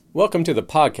Welcome to the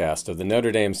podcast of the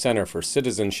Notre Dame Center for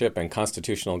Citizenship and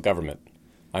Constitutional Government.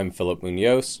 I'm Philip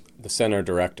Munoz, the Center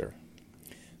Director.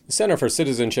 The Center for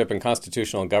Citizenship and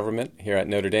Constitutional Government here at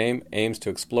Notre Dame aims to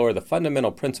explore the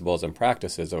fundamental principles and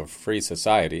practices of a free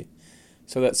society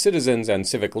so that citizens and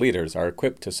civic leaders are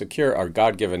equipped to secure our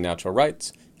God-given natural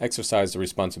rights, exercise the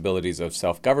responsibilities of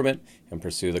self-government, and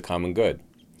pursue the common good.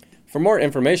 For more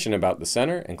information about the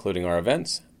Center, including our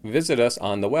events, visit us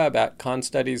on the web at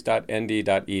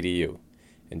constudies.nd.edu.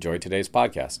 Enjoy today's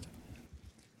podcast.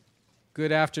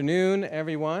 Good afternoon,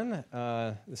 everyone.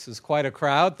 This is quite a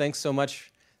crowd. Thanks so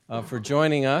much for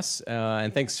joining us,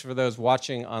 and thanks for those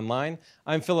watching online.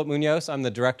 I'm Philip Munoz. I'm the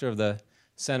director of the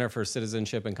Center for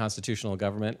Citizenship and Constitutional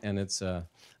Government, and it's a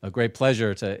great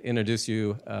pleasure to introduce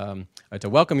you, to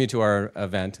welcome you to our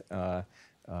event.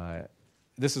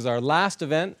 This is our last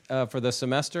event for the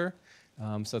semester.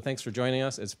 So thanks for joining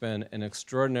us. It's been an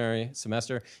extraordinary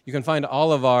semester. You can find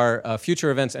all of our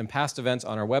future events and past events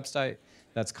on our website.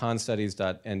 That's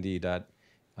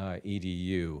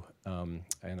constudies.nd.edu.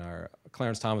 And our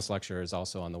Clarence Thomas lecture is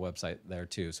also on the website there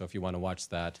too. So if you want to watch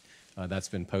that, that's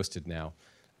been posted now.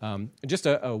 Just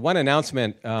one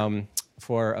announcement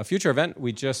for a future event.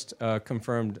 We just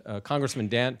confirmed former Congressman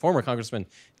Dan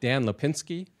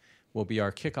Lipinski will be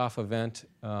our kickoff event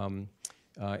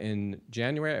in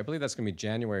January. I believe that's going to be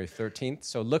January 13th.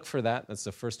 So look for that. That's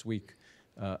the first week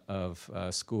of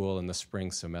school in the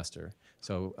spring semester.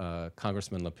 So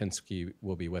Congressman Lipinski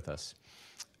will be with us.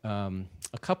 A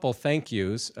couple thank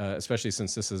yous, especially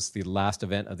since this is the last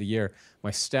event of the year.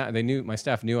 My staff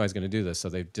knew I was going to do this, so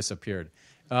they've disappeared.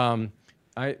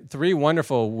 Three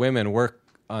wonderful women work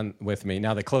with me.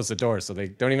 Now they close the doors, so they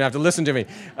don't even have to listen to me.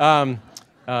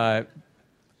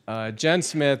 Jen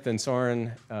Smith and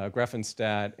Soren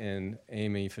Greffenstadt and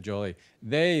Amy Fagioli,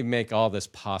 they make all this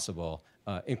possible,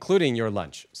 including your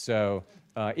lunch. So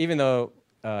even though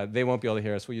they won't be able to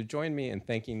hear us, will you join me in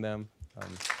thanking them?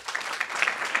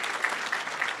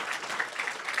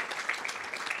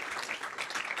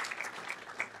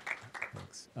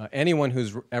 Anyone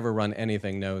who's ever run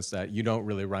anything knows that you don't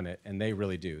really run it, and they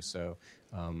really do. So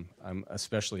I'm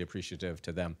especially appreciative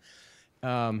to them.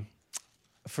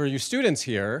 For you students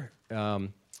here,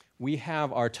 we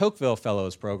have our Tocqueville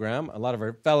Fellows program. A lot of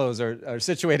our fellows are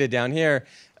situated down here.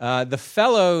 The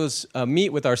fellows meet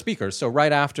with our speakers. So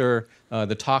right after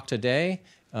the talk today,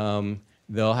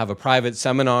 they'll have a private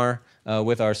seminar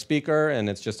with our speaker, and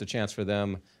it's just a chance for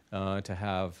them to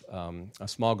have a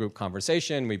small group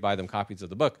conversation. We buy them copies of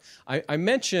the book. I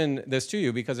mention this to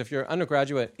you because if you're an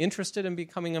undergraduate interested in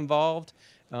becoming involved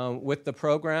with the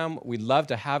program, we'd love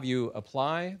to have you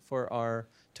apply for our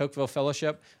Tocqueville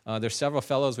Fellowship. There's several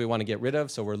fellows we want to get rid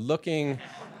of, so we're looking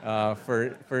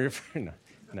we're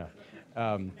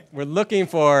looking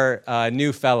for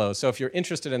new fellows. So if you're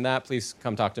interested in that, please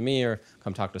come talk to me or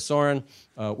come talk to Soren.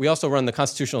 We also run the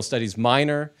Constitutional Studies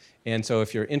minor, and so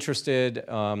if you're interested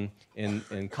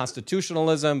in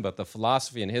constitutionalism, but the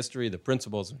philosophy and history, the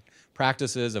principles and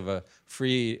practices of a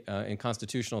free and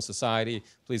constitutional society,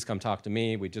 please come talk to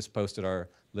me. We just posted our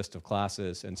list of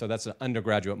classes, and so that's an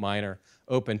undergraduate minor,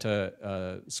 open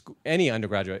to any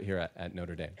undergraduate here at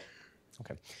Notre Dame.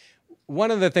 Okay.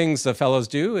 One of the things the fellows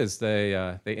do is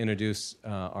they introduce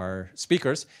our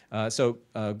speakers. So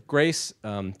Grace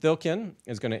Thilkin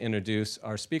is going to introduce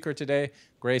our speaker today.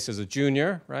 Grace is a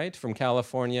junior, right, from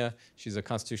California. She's a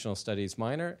constitutional studies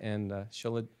minor, and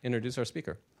she'll introduce our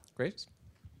speaker. Grace?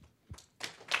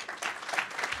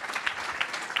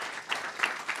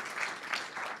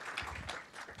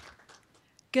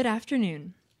 Good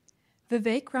afternoon.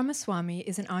 Vivek Ramaswamy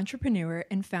is an entrepreneur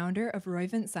and founder of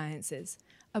Roivant Sciences,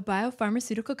 a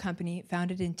biopharmaceutical company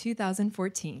founded in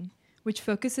 2014, which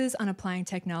focuses on applying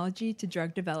technology to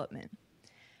drug development.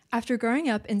 After growing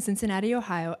up in Cincinnati,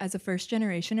 Ohio as a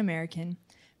first-generation American,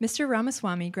 Mr.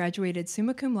 Ramaswamy graduated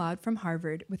summa cum laude from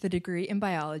Harvard with a degree in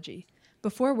biology,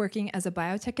 before working as a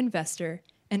biotech investor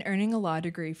and earning a law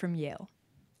degree from Yale.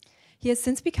 He has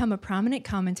since become a prominent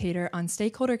commentator on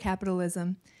stakeholder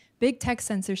capitalism, big tech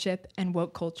censorship, and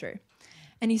woke culture,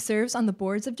 and he serves on the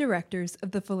boards of directors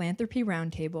of the Philanthropy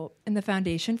Roundtable and the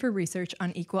Foundation for Research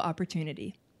on Equal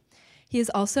Opportunity. He is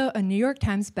also a New York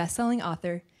Times bestselling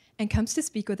author and comes to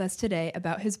speak with us today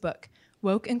about his book,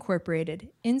 Woke Incorporated: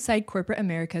 Inside Corporate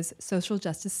America's Social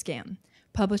Justice Scam,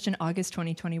 published in August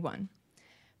 2021.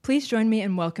 Please join me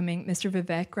in welcoming Mr.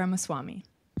 Vivek Ramaswamy.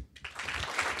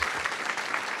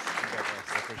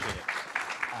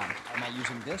 Am I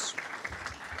using this?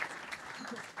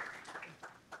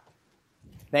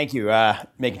 Thank you.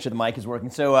 Making sure the mic is working.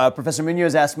 So Professor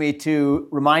Munoz asked me to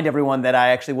remind everyone that I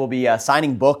actually will be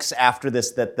signing books after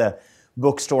this, that the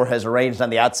bookstore has arranged on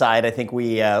the outside. I think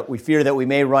we fear that we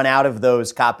may run out of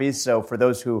those copies. So for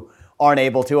those who aren't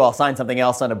able to, I'll sign something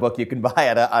else on a book you can buy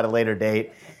at a later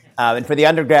date. And for the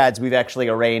undergrads, we've actually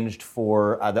arranged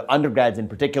for the undergrads in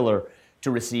particular to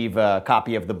receive a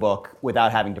copy of the book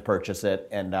without having to purchase it,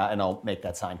 and I'll make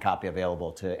that signed copy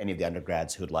available to any of the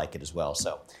undergrads who'd like it as well.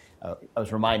 So I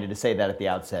was reminded to say that at the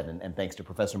outset, and thanks to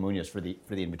Professor Munoz for the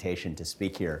invitation to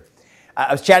speak here.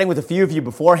 I was chatting with a few of you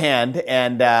beforehand,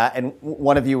 and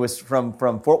one of you was from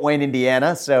Fort Wayne,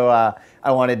 Indiana. So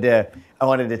I wanted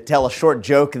to tell a short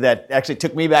joke that actually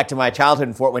took me back to my childhood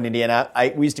in Fort Wayne, Indiana.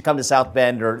 We used to come to South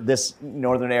Bend, or this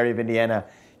northern area of Indiana,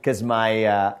 because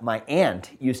my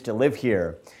aunt used to live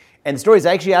here. And the story is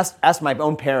I actually asked my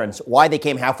own parents why they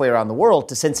came halfway around the world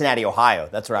to Cincinnati, Ohio.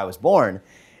 That's where I was born.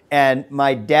 And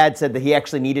my dad said that he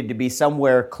actually needed to be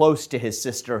somewhere close to his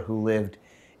sister who lived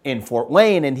in Fort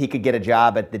Wayne, and he could get a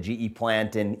job at the GE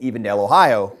plant in Evendale,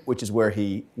 Ohio, which is where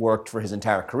he worked for his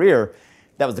entire career.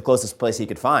 That was the closest place he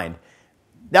could find.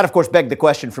 That, of course, begged the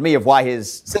question for me of why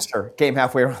his sister came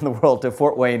halfway around the world to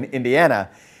Fort Wayne, Indiana.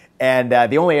 And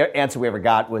the only answer we ever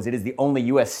got was it is the only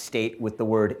U.S. state with the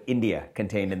word India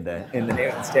contained in the name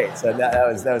of the state. So that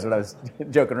was what I was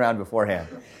joking around beforehand.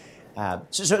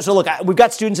 So look, we've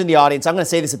got students in the audience. I'm going to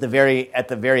say this at the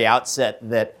very outset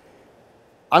that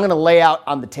I'm going to lay out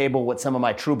on the table what some of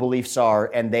my true beliefs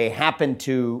are, and they happen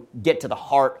to get to the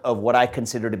heart of what I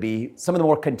consider to be some of the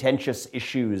more contentious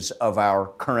issues of our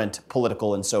current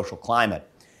political and social climate.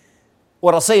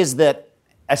 What I'll say is that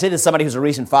I say this as somebody who's a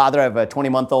recent father. I have a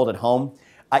 20-month-old at home.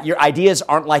 Your ideas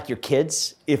aren't like your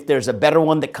kids. If there's a better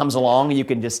one that comes along, you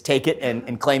can just take it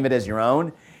and claim it as your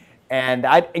own. And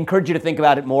I'd encourage you to think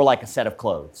about it more like a set of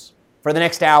clothes. For the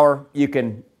next hour, you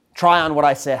can try on what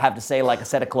I have to say like a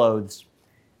set of clothes,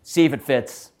 see if it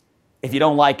fits. If you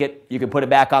don't like it, you can put it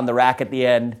back on the rack at the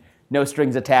end, no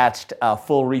strings attached,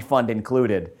 full refund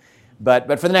included.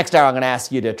 But for the next hour, I'm going to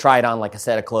ask you to try it on like a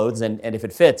set of clothes, and if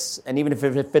it fits, and even if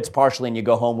it fits partially and you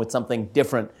go home with something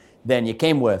different than you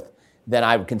came with, then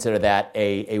I would consider that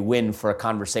a win for a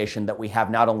conversation that we have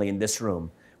not only in this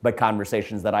room, but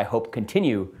conversations that I hope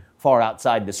continue far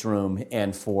outside this room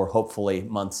and for hopefully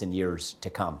months and years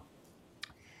to come.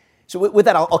 So with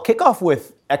that, I'll kick off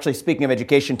with, actually speaking of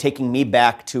education, taking me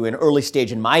back to an early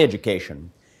stage in my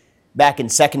education. Back in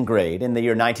second grade in the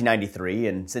year 1993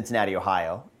 in Cincinnati,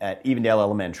 Ohio, at Evendale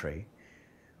Elementary,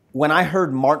 when I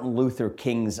heard Martin Luther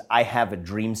King's I Have a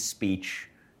Dream speech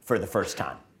for the first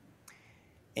time.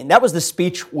 And that was the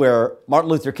speech where Martin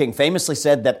Luther King famously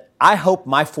said that I hope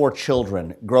my 4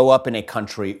 children grow up in a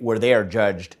country where they are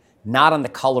judged not on the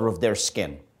color of their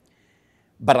skin,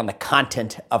 but on the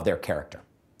content of their character.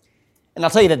 And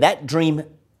I'll tell you that dream,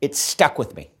 it stuck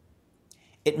with me.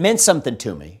 It meant something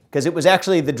to me because it was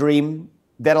actually the dream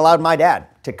that allowed my dad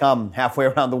to come halfway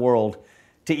around the world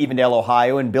to Evendale,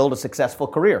 Ohio, and build a successful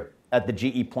career at the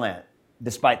GE plant,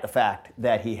 despite the fact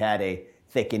that he had a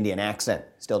thick Indian accent,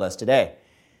 still does today.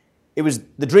 It was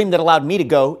the dream that allowed me to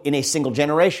go in a single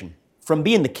generation, from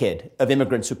being the kid of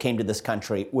immigrants who came to this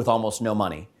country with almost no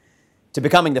money, to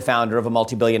becoming the founder of a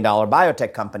multi-billion-dollar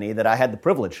biotech company that I had the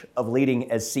privilege of leading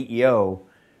as CEO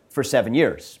for 7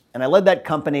 years. And I led that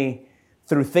company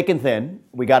through thick and thin.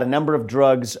 We got a number of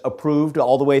drugs approved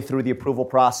all the way through the approval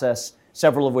process,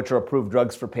 several of which are approved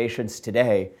drugs for patients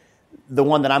today. The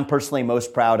one that I'm personally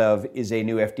most proud of is a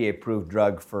new FDA-approved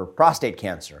drug for prostate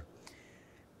cancer.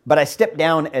 But I stepped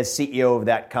down as CEO of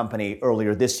that company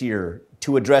earlier this year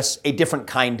to address a different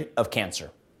kind of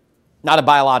cancer. Not a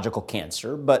biological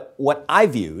cancer, but what I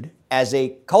viewed as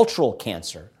a cultural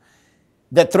cancer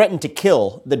that threatened to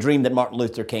kill the dream that Martin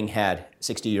Luther King had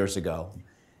 60 years ago,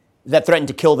 that threatened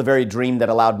to kill the very dream that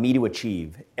allowed me to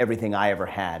achieve everything I ever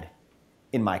had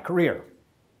in my career.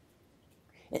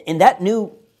 And that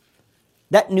new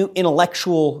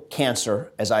intellectual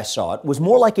cancer, as I saw it, was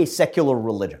more like a secular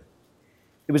religion.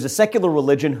 It was a secular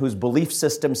religion whose belief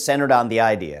system centered on the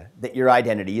idea that your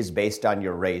identity is based on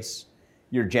your race,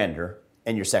 your gender,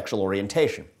 and your sexual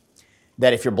orientation.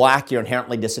 That if you're black, you're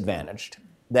inherently disadvantaged.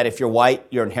 That if you're white,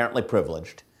 you're inherently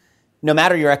privileged. No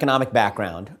matter your economic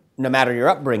background, no matter your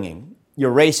upbringing,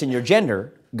 your race and your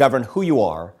gender govern who you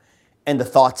are and the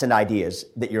thoughts and ideas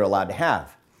that you're allowed to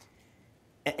have.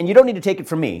 And you don't need to take it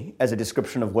from me as a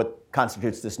description of what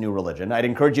constitutes this new religion. I'd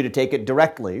encourage you to take it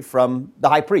directly from the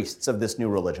high priests of this new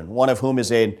religion, one of whom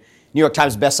is a New York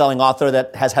Times bestselling author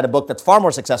that has had a book that's far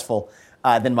more successful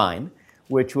than mine,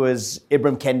 which was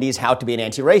Ibram Kendi's How to Be an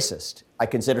Anti-Racist. I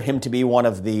consider him to be one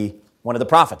of the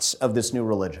prophets of this new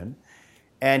religion.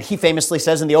 And he famously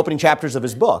says in the opening chapters of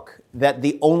his book that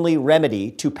the only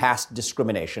remedy to past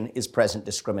discrimination is present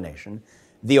discrimination,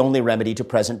 the only remedy to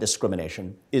present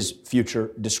discrimination is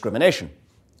future discrimination.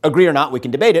 Agree or not, we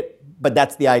can debate it, but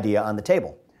that's the idea on the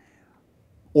table.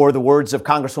 Or the words of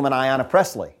Congresswoman Ayanna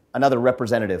Pressley, another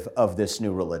representative of this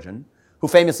new religion, who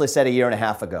famously said a year and a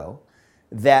half ago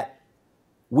that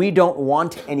we don't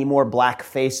want any more black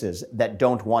faces that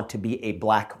don't want to be a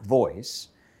black voice,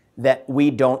 that we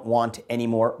don't want any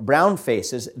more brown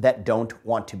faces that don't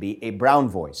want to be a brown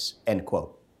voice, end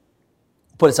quote.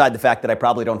 Put aside the fact that I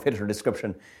probably don't fit her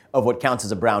description of what counts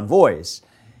as a brown voice,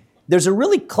 there's a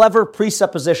really clever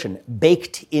presupposition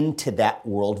baked into that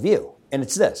worldview, and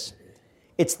it's this.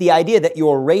 It's the idea that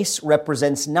your race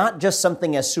represents not just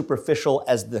something as superficial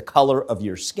as the color of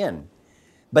your skin,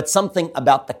 but something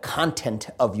about the content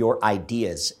of your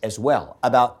ideas as well,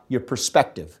 about your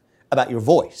perspective, about your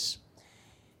voice.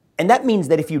 And that means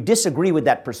that if you disagree with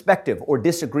that perspective or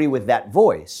disagree with that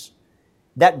voice,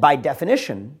 that by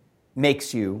definition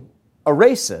makes you a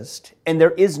racist, and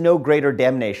there is no greater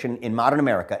damnation in modern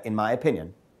America, in my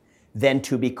opinion, than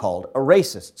to be called a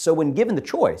racist. So when given the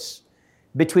choice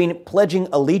between pledging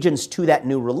allegiance to that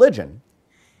new religion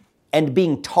and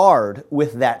being tarred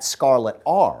with that scarlet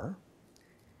R,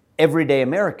 everyday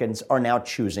Americans are now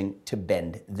choosing to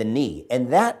bend the knee.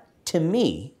 And that, to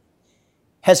me,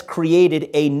 has created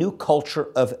a new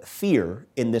culture of fear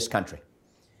in this country.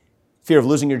 Fear of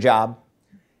losing your job,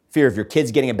 fear of your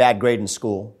kids getting a bad grade in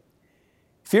school,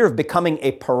 fear of becoming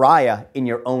a pariah in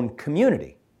your own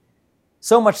community.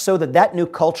 So much so that that new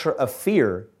culture of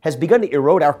fear has begun to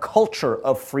erode our culture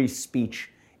of free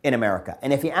speech in America.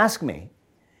 And if you ask me,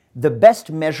 the best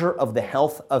measure of the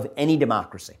health of any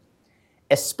democracy,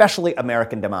 especially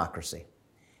American democracy,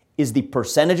 is the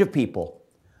percentage of people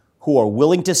who are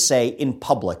willing to say in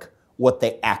public what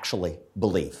they actually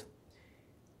believe.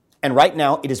 And right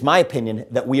now, it is my opinion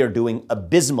that we are doing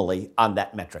abysmally on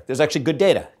that metric. There's actually good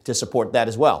data to support that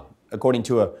as well, according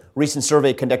to a recent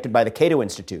survey conducted by the Cato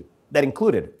Institute that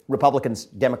included Republicans,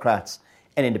 Democrats,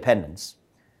 and independents.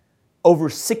 Over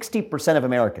 60% of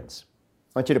Americans,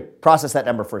 I want you to process that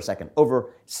number for a second,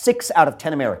 over 6 out of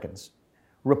 10 Americans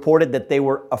reported that they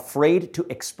were afraid to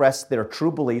express their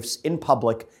true beliefs in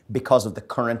public because of the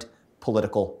current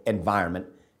political environment.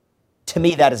 To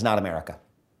me, that is not America.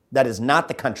 That is not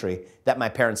the country that my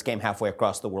parents came halfway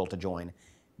across the world to join.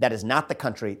 That is not the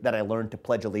country that I learned to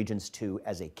pledge allegiance to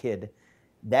as a kid.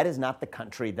 That is not the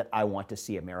country that I want to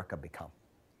see America become.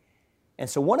 And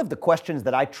so one of the questions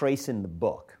that I trace in the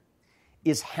book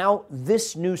is how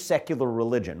this new secular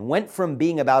religion went from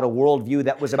being about a worldview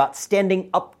that was about standing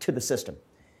up to the system.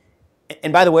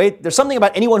 And by the way, there's something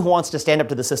about anyone who wants to stand up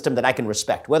to the system that I can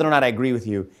respect. Whether or not I agree with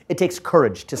you, it takes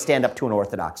courage to stand up to an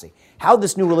orthodoxy. How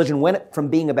this new religion went from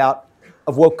being about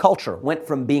of woke culture, went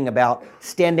from being about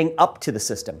standing up to the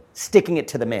system, sticking it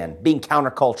to the man, being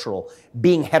countercultural,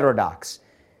 being heterodox.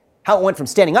 How it went from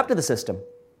standing up to the system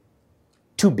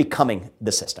to becoming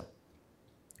the system.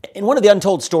 And one of the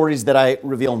untold stories that I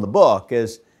reveal in the book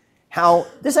is how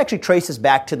this actually traces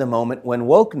back to the moment when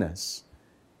wokeness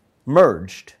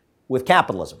merged with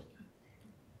capitalism.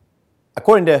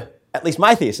 According to at least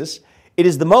my thesis, it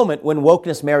is the moment when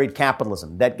wokeness married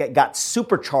capitalism that got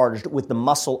supercharged with the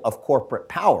muscle of corporate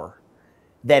power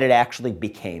that it actually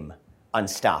became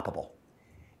unstoppable.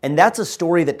 And that's a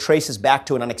story that traces back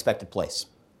to an unexpected place,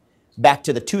 back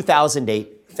to the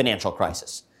 2008 financial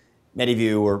crisis. Many of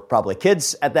you were probably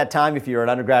kids at that time if you're an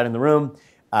undergrad in the room.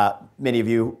 Many of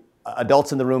you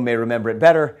adults in the room may remember it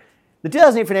better. The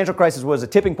 2008 financial crisis was a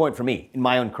tipping point for me in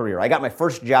my own career. I got my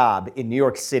first job in New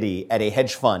York City at a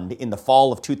hedge fund in the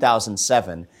fall of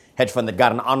 2007, hedge fund that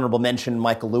got an honorable mention in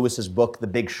Michael Lewis's book, The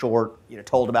Big Short,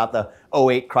 told about the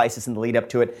 2008 crisis and the lead up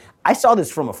to it. I saw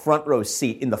this from a front row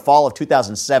seat in the fall of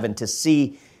 2007 to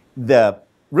see the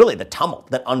tumult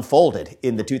that unfolded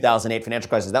in the 2008 financial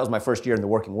crisis. That was my first year in the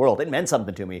working world. It meant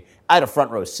something to me. I had a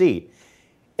front row seat.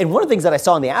 And one of the things that I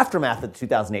saw in the aftermath of the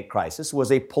 2008 crisis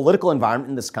was a political environment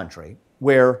in this country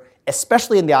where,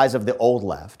 especially in the eyes of the old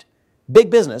left, big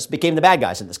business became the bad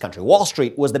guys in this country. Wall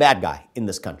Street was the bad guy in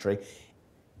this country.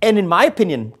 And in my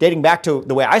opinion, dating back to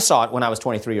the way I saw it when I was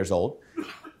 23 years old,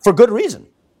 for good reason.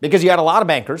 Because you had a lot of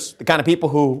bankers, the kind of people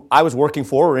who I was working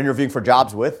for or interviewing for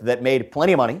jobs with, that made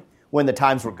plenty of money when the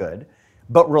times were good,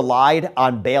 but relied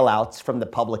on bailouts from the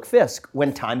public fisc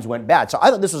when times went bad. So I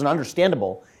thought this was an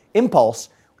understandable impulse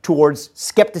towards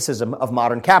skepticism of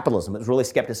modern capitalism. It was really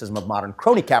skepticism of modern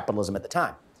crony capitalism at the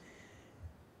time.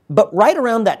 But right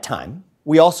around that time,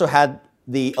 we also had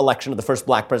the election of the first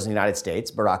black president of the United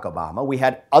States, Barack Obama. We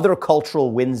had other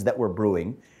cultural winds that were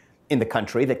brewing in the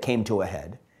country that came to a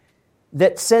head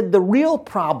that said the real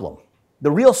problem,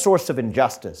 the real source of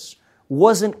injustice,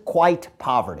 wasn't quite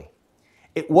poverty.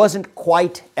 It wasn't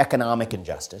quite economic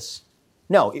injustice.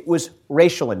 No, it was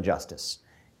racial injustice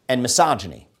and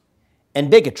misogyny and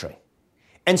bigotry.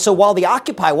 And so while the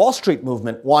Occupy Wall Street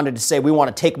movement wanted to say we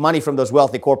want to take money from those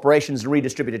wealthy corporations and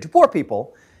redistribute it to poor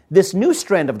people, this new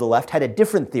strand of the left had a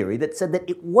different theory that said that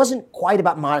it wasn't quite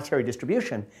about monetary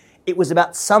distribution. It was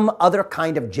about some other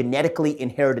kind of genetically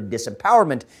inherited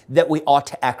disempowerment that we ought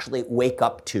to actually wake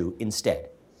up to instead.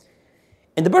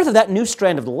 And the birth of that new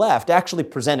strand of the left actually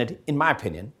presented, in my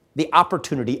opinion, the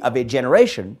opportunity of a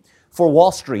generation for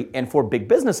Wall Street and for big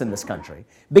business in this country,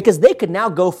 because they could now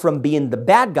go from being the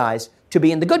bad guys to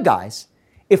being the good guys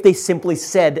if they simply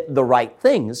said the right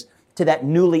things to that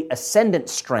newly ascendant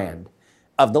strand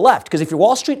of the left. Because if you're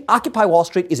Wall Street, Occupy Wall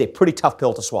Street is a pretty tough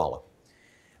pill to swallow.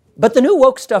 But the new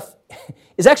woke stuff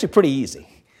is actually pretty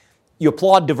easy. You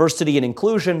applaud diversity and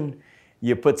inclusion,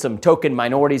 you put some token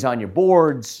minorities on your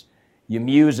boards, you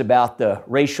muse about the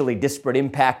racially disparate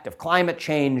impact of climate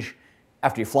change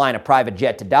after you fly in a private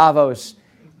jet to Davos.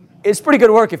 It's pretty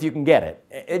good work if you can get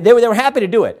it. They were happy to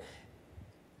do it.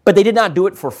 But they did not do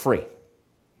it for free.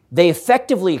 They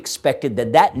effectively expected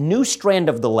that that new strand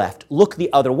of the left look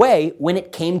the other way when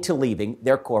it came to leaving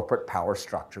their corporate power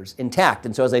structures intact.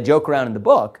 And so as I joke around in the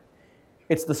book,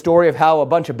 it's the story of how a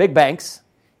bunch of big banks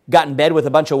got in bed with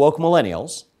a bunch of woke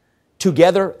millennials.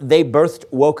 Together, they birthed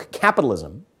woke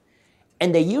capitalism,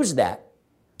 and they used that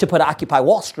to put Occupy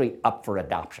Wall Street up for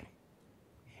adoption.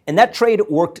 And that trade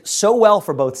worked so well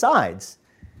for both sides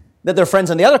that their friends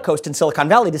on the other coast in Silicon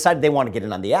Valley decided they want to get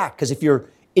in on the act. Because if you're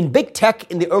in big tech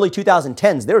in the early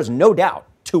 2010s, there is no doubt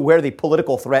to where the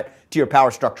political threat to your power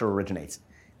structure originates.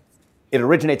 It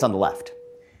originates on the left.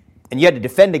 And you had to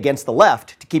defend against the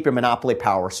left to keep your monopoly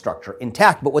power structure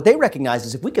intact. But what they recognized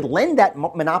is if we could lend that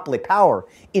monopoly power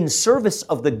in service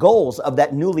of the goals of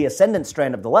that newly ascendant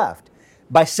strand of the left,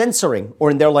 by censoring, or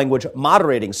in their language,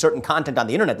 moderating certain content on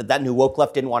the internet that new woke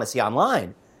left didn't want to see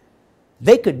online,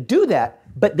 they could do that,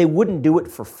 but they wouldn't do it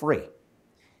for free.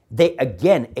 They,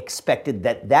 again, expected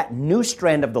that that new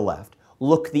strand of the left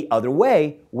look the other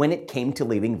way when it came to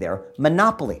leaving their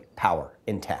monopoly power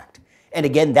intact. And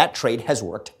again, that trade has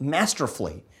worked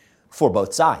masterfully for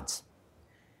both sides.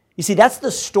 You see, that's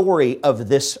the story of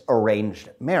this arranged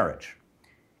marriage.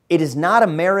 It is not a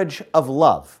marriage of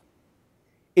love.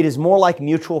 It is more like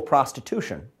mutual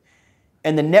prostitution.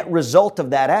 And the net result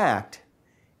of that act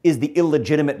is the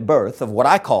illegitimate birth of what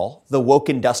I call the woke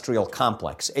industrial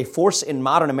complex, a force in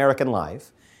modern American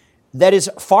life that is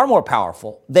far more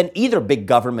powerful than either big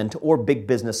government or big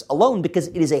business alone, because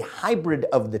it is a hybrid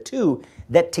of the two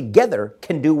that together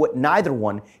can do what neither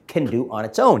one can do on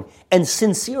its own. And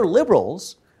sincere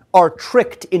liberals are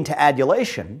tricked into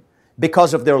adulation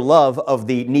because of their love of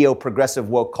the neo-progressive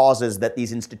woke causes that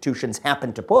these institutions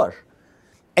happen to push.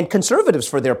 And conservatives,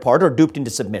 for their part, are duped into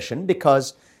submission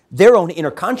because their own inner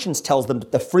conscience tells them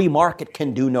that the free market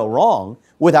can do no wrong,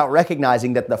 without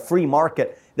recognizing that the free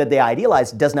market that they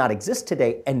idealize does not exist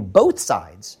today. And both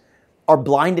sides are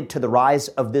blinded to the rise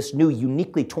of this new,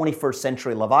 uniquely 21st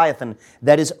century Leviathan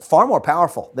that is far more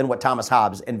powerful than what Thomas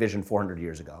Hobbes envisioned 400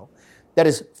 years ago, that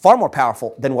is far more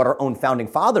powerful than what our own founding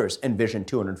fathers envisioned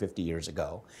 250 years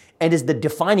ago, and is the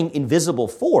defining invisible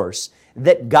force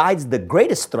that guides the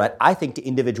greatest threat, I think, to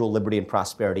individual liberty and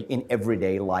prosperity in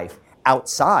everyday life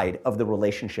outside of the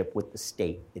relationship with the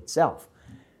state itself.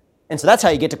 And so that's how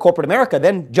you get to corporate America,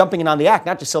 then jumping in on the act,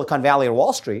 not just Silicon Valley or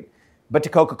Wall Street, but to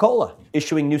Coca-Cola,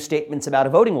 issuing new statements about a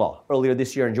voting law earlier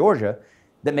this year in Georgia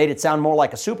that made it sound more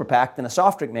like a super PAC than a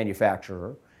soft drink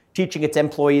manufacturer, teaching its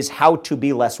employees how to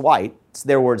be less white. It's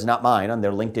their words, not mine, on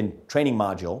their LinkedIn training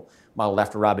module, modeled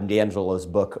after Robin DiAngelo's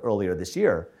book earlier this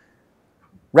year.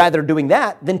 Rather doing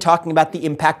that than talking about the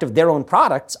impact of their own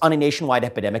products on a nationwide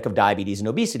epidemic of diabetes and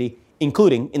obesity,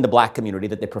 including in the black community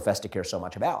that they profess to care so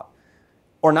much about.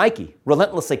 Or Nike,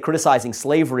 relentlessly criticizing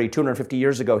slavery 250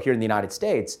 years ago here in the United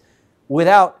States,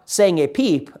 without saying a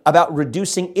peep about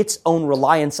reducing its own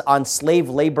reliance on slave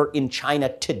labor in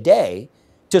China today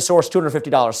to source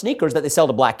 $250 sneakers that they sell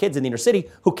to black kids in the inner city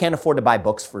who can't afford to buy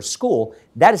books for school.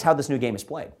 That is how this new game is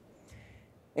played.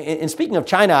 And speaking of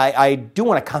China, I do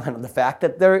want to comment on the fact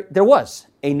that there was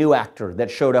a new actor that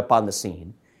showed up on the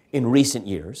scene in recent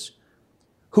years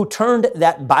who turned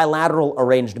that bilateral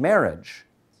arranged marriage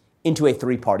into a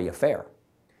three-party affair.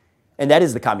 And that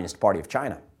is the Communist Party of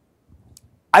China.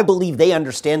 I believe they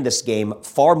understand this game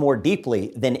far more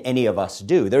deeply than any of us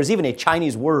do. There's even a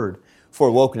Chinese word for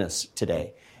wokeness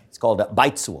today. It's called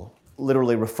baizuo.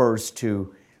 Literally refers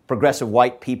to progressive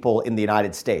white people in the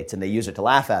United States, and they use it to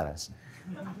laugh at us.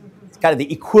 It's kind of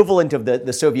the equivalent of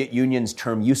the Soviet Union's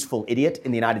term useful idiot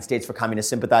in the United States for communist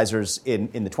sympathizers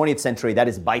in the 20th century. That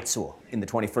is Baizuo in the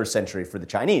 21st century for the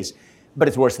Chinese. But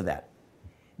it's worse than that.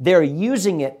 They're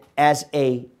using it as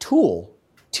a tool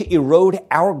to erode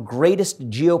our greatest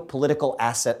geopolitical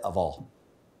asset of all.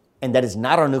 And that is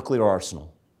not our nuclear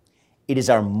arsenal. It is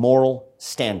our moral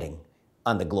standing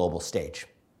on the global stage.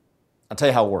 I'll tell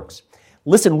you how it works.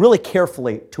 Listen really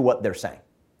carefully to what they're saying.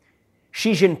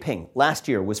 Xi Jinping last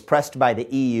year was pressed by the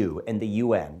EU and the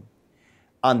UN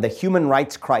on the human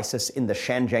rights crisis in the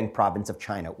Xinjiang province of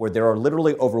China, where there are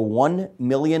literally over 1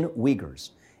 million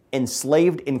Uyghurs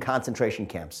enslaved in concentration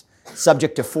camps,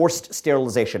 subject to forced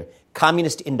sterilization,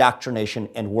 communist indoctrination,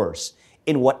 and worse,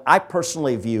 in what I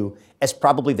personally view as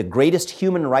probably the greatest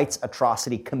human rights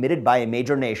atrocity committed by a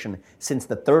major nation since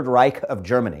the Third Reich of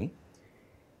Germany.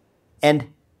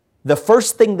 And the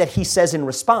first thing that he says in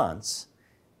response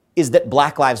is that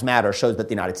Black Lives Matter shows that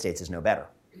the United States is no better.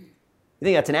 You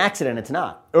think that's an accident? It's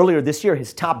not. Earlier this year,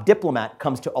 his top diplomat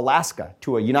comes to Alaska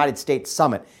to a United States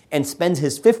summit and spends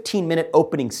his 15-minute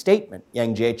opening statement,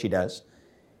 Yang Jiechi does,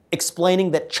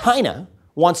 explaining that China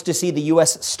wants to see the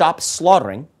U.S. stop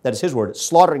slaughtering, that is his word,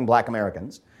 slaughtering Black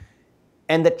Americans,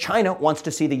 and that China wants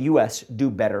to see the U.S. do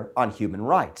better on human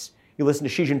rights. You listen to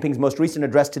Xi Jinping's most recent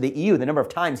address to the EU, the number of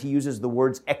times he uses the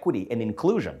words equity and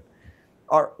inclusion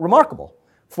are remarkable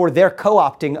for their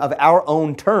co-opting of our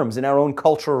own terms and our own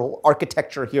cultural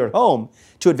architecture here at home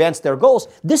to advance their goals.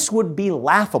 This would be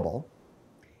laughable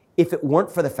if it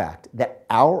weren't for the fact that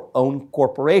our own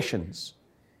corporations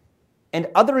and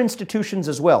other institutions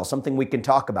as well, something we can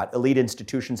talk about, elite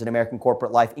institutions in American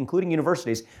corporate life, including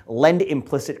universities, lend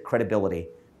implicit credibility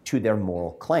to their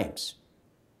moral claims.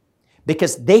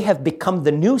 Because they have become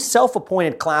the new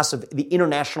self-appointed class of the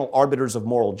international arbiters of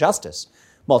moral justice,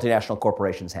 multinational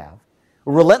corporations have,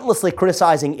 relentlessly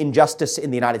criticizing injustice in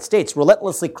the United States,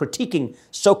 relentlessly critiquing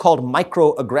so-called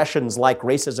microaggressions like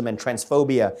racism and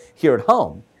transphobia here at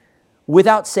home,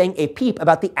 without saying a peep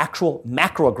about the actual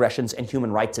macroaggressions and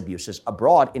human rights abuses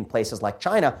abroad in places like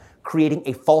China, creating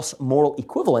a false moral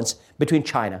equivalence between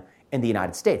China and the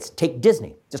United States. Take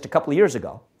Disney, just a couple of years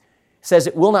ago, says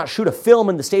it will not shoot a film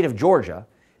in the state of Georgia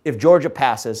if Georgia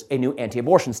passes a new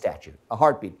anti-abortion statute, a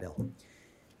heartbeat bill.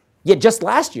 Yet just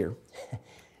last year,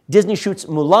 Disney shoots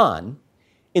Mulan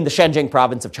in the Xinjiang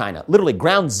province of China, literally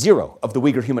ground zero of the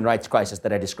Uyghur human rights crisis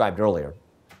that I described earlier.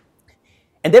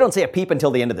 And they don't say a peep until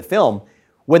the end of the film,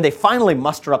 when they finally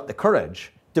muster up the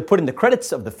courage to put in the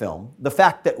credits of the film the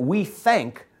fact that we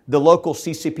thank the local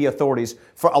CCP authorities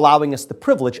for allowing us the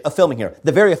privilege of filming here,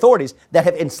 the very authorities that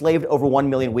have enslaved over 1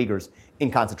 million Uyghurs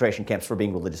in concentration camps for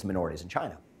being religious minorities in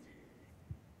China.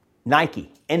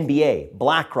 Nike, NBA,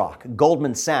 BlackRock,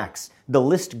 Goldman Sachs, the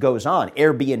list goes on,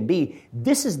 Airbnb.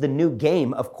 This is the new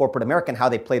game of corporate America and how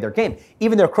they play their game.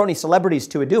 Even their crony celebrities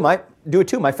do it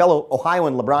too. My fellow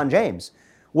Ohioan LeBron James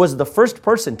was the first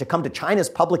person to come to China's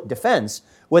public defense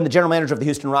when the general manager of the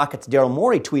Houston Rockets, Daryl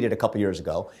Morey, tweeted a couple years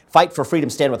ago, "Fight for freedom,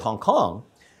 stand with Hong Kong."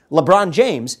 LeBron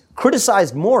James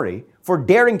criticized Morey for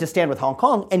daring to stand with Hong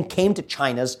Kong and came to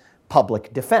China's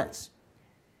public defense.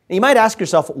 Now, you might ask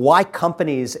yourself why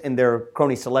companies and their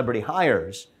crony celebrity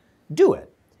hires do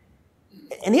it.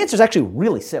 And the answer is actually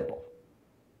really simple.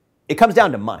 It comes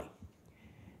down to money.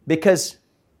 Because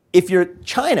if you're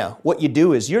China, what you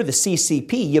do is you're the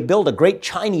CCP, you build a great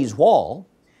Chinese wall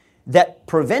that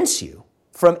prevents you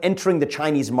from entering the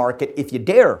Chinese market if you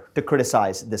dare to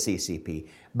criticize the CCP,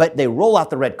 but they roll out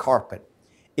the red carpet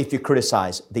if you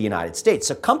criticize the United States.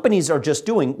 So companies are just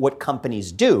doing what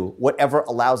companies do, whatever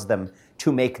allows them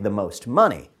to make the most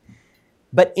money.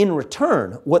 But in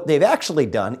return, what they've actually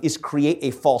done is create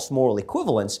a false moral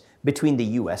equivalence between the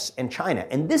US and China.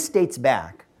 And this dates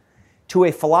back to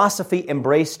a philosophy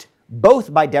embraced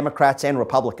both by Democrats and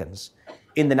Republicans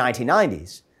in the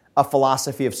 1990s, a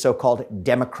philosophy of so-called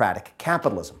democratic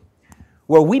capitalism,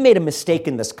 where we made a mistake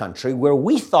in this country, where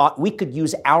we thought we could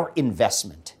use our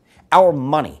investment, our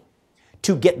money,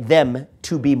 to get them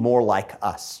to be more like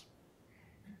us.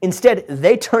 Instead,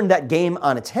 they turned that game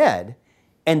on its head,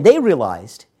 and they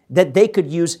realized that they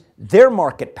could use their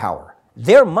market power,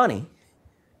 their money,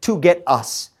 to get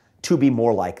us to be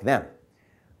more like them.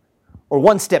 Or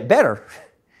one step better,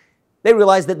 they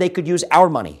realized that they could use our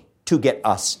money to get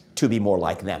us to be more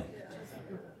like them.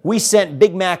 We sent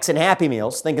Big Macs and Happy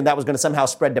Meals, thinking that was going to somehow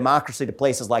spread democracy to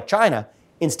places like China.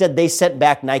 Instead, they sent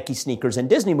back Nike sneakers and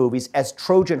Disney movies as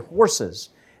Trojan horses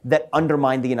that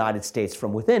undermine the United States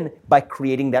from within by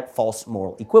creating that false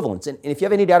moral equivalence. And if you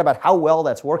have any doubt about how well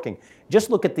that's working, just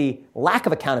look at the lack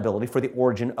of accountability for the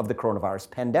origin of the coronavirus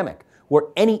pandemic, where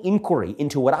any inquiry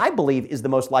into what I believe is the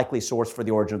most likely source for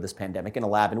the origin of this pandemic in a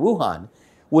lab in Wuhan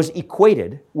was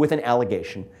equated with an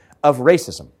allegation of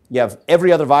racism. You have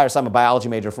every other virus. I'm a biology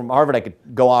major from Harvard. I could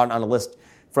go on a list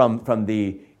from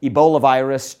the Ebola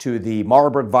virus to the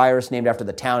Marburg virus, named after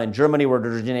the town in Germany where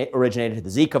it originated, to the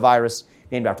Zika virus,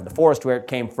 named after the forest where it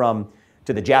came from,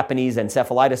 to the Japanese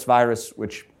encephalitis virus,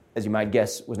 which, as you might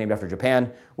guess, was named after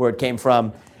Japan, where it came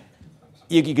from.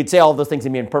 You could say all of those things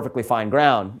and be in perfectly fine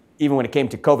ground, even when it came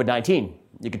to COVID-19.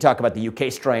 You could talk about the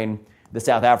UK strain, the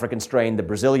South African strain, the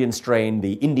Brazilian strain,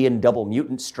 the Indian double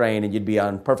mutant strain, and you'd be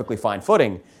on perfectly fine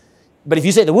footing. But if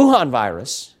you say the Wuhan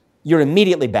virus, you're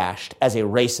immediately bashed as a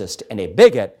racist and a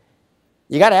bigot.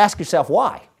 You got to ask yourself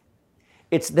why.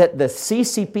 It's that the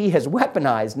CCP has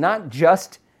weaponized not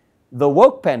just the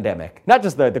woke pandemic, not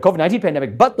just the COVID-19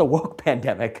 pandemic, but the woke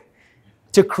pandemic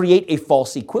to create a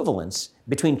false equivalence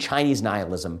between Chinese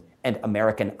nihilism and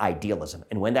American idealism.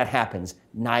 And when that happens,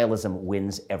 nihilism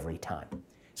wins every time.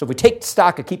 So if we take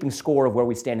stock of keeping score of where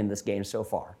we stand in this game so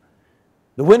far,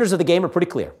 the winners of the game are pretty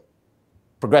clear.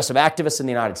 Progressive activists in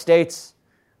the United States,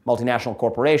 multinational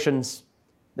corporations,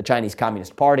 the Chinese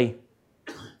Communist Party.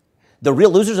 The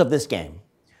real losers of this game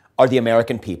are the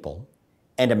American people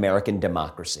and American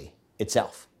democracy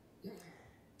itself.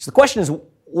 So the question is,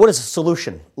 what does a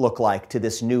solution look like to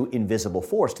this new invisible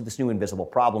force, to this new invisible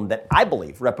problem that I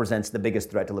believe represents the biggest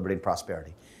threat to liberty and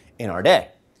prosperity in our day?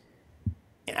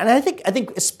 And I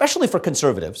think especially for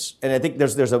conservatives, and I think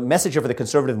there's a message here for the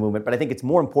conservative movement, but I think it's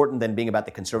more important than being about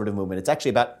the conservative movement. It's actually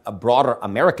about a broader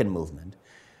American movement,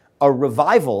 a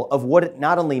revival of what it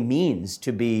not only means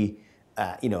to be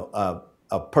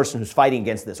a person who's fighting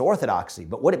against this orthodoxy,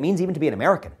 but what it means even to be an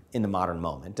American in the modern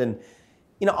moment. And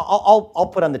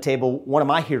I'll put on the table one of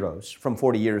my heroes from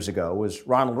 40 years ago was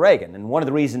Ronald Reagan. And one of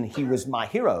the reasons he was my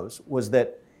heroes was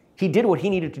that he did what he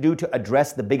needed to do to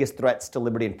address the biggest threats to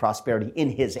liberty and prosperity in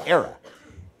his era.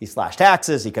 He slashed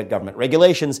taxes, he cut government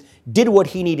regulations, did what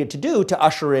he needed to do to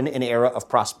usher in an era of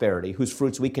prosperity whose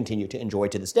fruits we continue to enjoy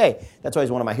to this day. That's why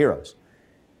he's one of my heroes.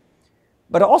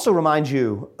 But it also reminds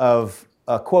you of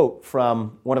a quote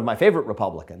from one of my favorite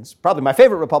Republicans, probably my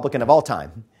favorite Republican of all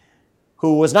time,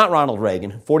 who was not Ronald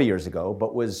Reagan 40 years ago,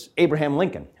 but was Abraham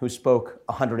Lincoln, who spoke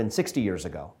 160 years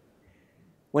ago,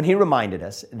 when he reminded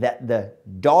us that the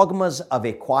dogmas of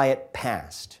a quiet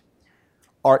past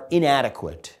are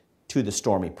inadequate to the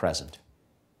stormy present.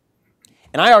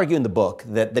 And I argue in the book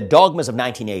that the dogmas of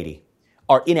 1980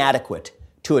 are inadequate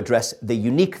to address the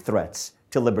unique threats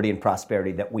to liberty and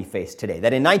prosperity that we face today.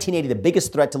 That in 1980, the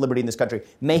biggest threat to liberty in this country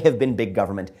may have been big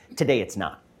government. Today, it's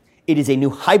not. It is a new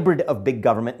hybrid of big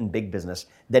government and big business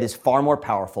that is far more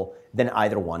powerful than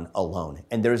either one alone.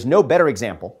 And there is no better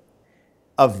example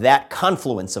of that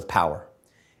confluence of power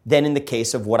than in the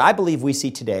case of what I believe we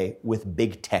see today with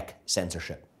big tech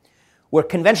censorship, where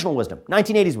conventional wisdom,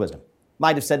 1980s wisdom,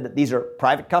 might have said that these are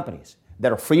private companies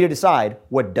that are free to decide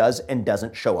what does and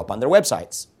doesn't show up on their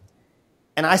websites.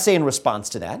 And I say in response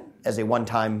to that, as a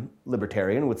one-time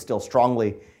libertarian with still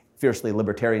strongly, fiercely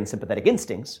libertarian sympathetic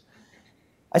instincts,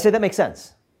 I say that makes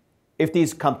sense if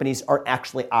these companies are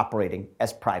actually operating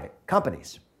as private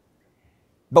companies.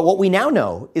 But what we now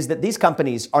know is that these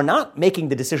companies are not making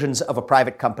the decisions of a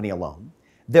private company alone.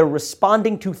 They're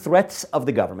responding to threats of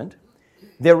the government.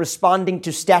 They're responding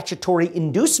to statutory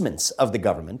inducements of the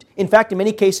government. In fact, in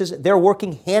many cases, they're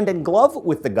working hand in glove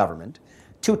with the government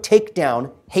to take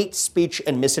down hate speech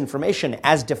and misinformation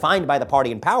as defined by the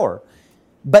party in power,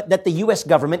 but that the U.S.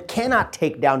 government cannot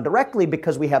take down directly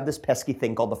because we have this pesky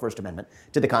thing called the First Amendment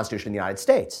to the Constitution of the United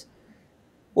States.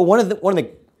 Well, one of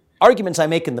the arguments I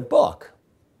make in the book,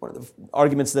 one of the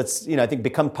arguments that's I think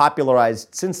become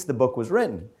popularized since the book was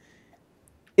written,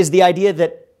 is the idea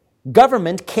that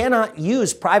government cannot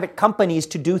use private companies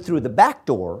to do through the back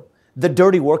door the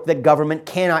dirty work that government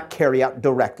cannot carry out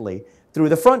directly through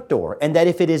the front door, and that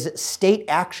if it is state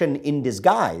action in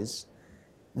disguise,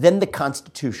 then the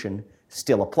Constitution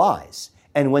still applies.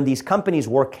 And when these companies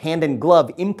work hand in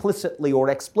glove, implicitly or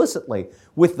explicitly,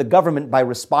 with the government by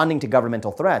responding to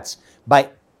governmental threats,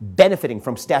 by benefiting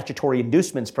from statutory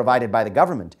inducements provided by the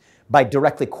government, by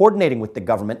directly coordinating with the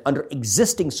government under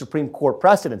existing Supreme Court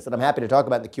precedents that I'm happy to talk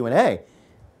about in the Q&A,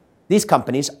 these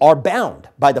companies are bound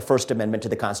by the First Amendment to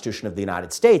the Constitution of the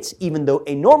United States, even though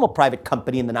a normal private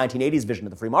company in the 1980s vision of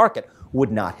the free market would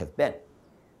not have been.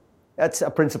 That's a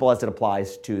principle as it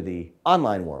applies to the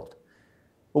online world.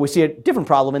 But we see a different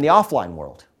problem in the offline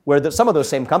world, where some of those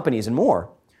same companies and more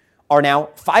are now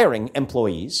firing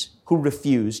employees who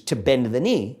refused to bend the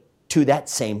knee to that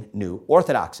same new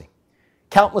orthodoxy.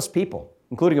 Countless people,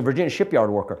 including a Virginia shipyard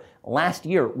worker, last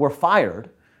year were fired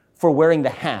for wearing the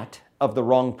hat of the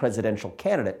wrong presidential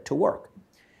candidate to work.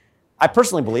 I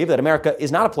personally believe that America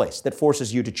is not a place that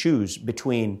forces you to choose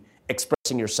between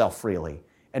expressing yourself freely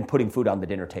and putting food on the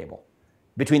dinner table,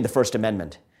 between the First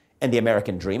Amendment and the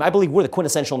American dream. I believe we're the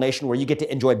quintessential nation where you get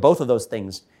to enjoy both of those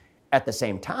things at the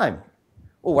same time.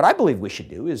 Well, what I believe we should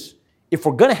do is, if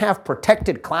we're going to have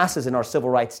protected classes in our civil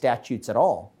rights statutes at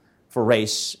all, for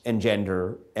race and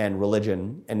gender and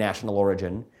religion and national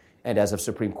origin, and as of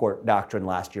Supreme Court doctrine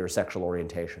last year, sexual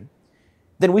orientation,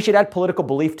 then we should add political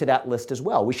belief to that list as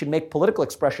well. We should make political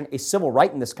expression a civil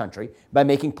right in this country by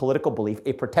making political belief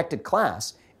a protected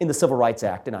class in the Civil Rights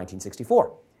Act in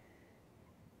 1964.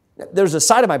 There's a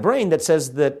side of my brain that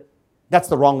says that that's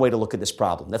the wrong way to look at this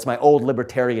problem. That's my old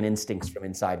libertarian instincts from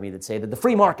inside me that say that the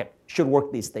free market should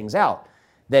work these things out.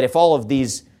 That if all of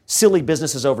these silly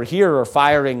businesses over here are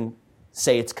firing,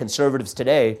 say it's conservatives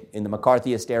today, in the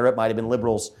McCarthyist era, it might have been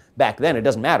liberals back then, it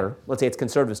doesn't matter, let's say it's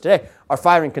conservatives today, are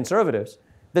firing conservatives,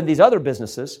 then these other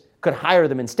businesses could hire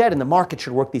them instead, and the market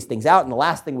should work these things out. And the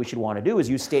last thing we should want to do is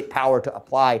use state power to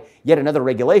apply yet another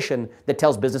regulation that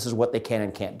tells businesses what they can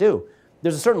and can't do.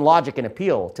 There's a certain logic and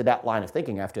appeal to that line of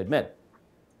thinking, I have to admit.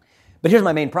 But here's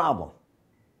my main problem,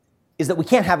 is that we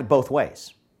can't have it both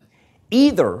ways.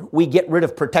 Either we get rid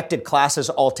of protected classes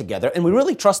altogether, and we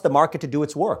really trust the market to do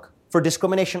its work for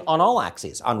discrimination on all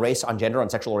axes, on race, on gender, on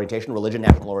sexual orientation, religion,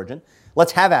 national origin.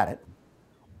 Let's have at it.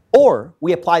 Or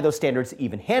we apply those standards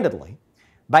even-handedly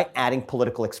by adding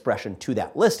political expression to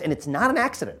that list. And it's not an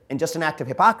accident and just an act of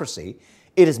hypocrisy.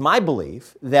 It is my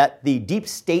belief that the deep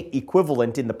state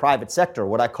equivalent in the private sector,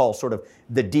 what I call sort of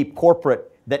the deep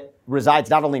corporate that resides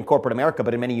not only in corporate America,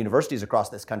 but in many universities across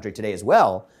this country today as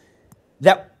well,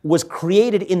 that was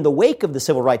created in the wake of the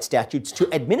civil rights statutes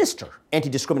to administer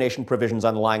anti-discrimination provisions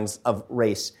on the lines of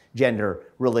race, gender,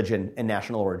 religion, and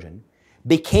national origin,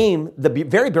 became the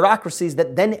very bureaucracies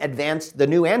that then advanced the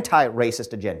new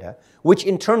anti-racist agenda, which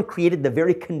in turn created the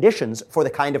very conditions for the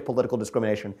kind of political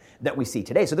discrimination that we see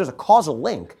today. So there's a causal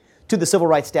link to the civil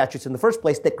rights statutes in the first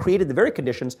place that created the very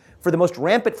conditions for the most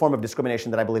rampant form of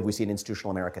discrimination that I believe we see in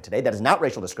institutional America today. That is not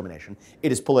racial discrimination. It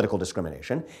is political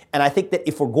discrimination. And I think that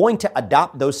if we're going to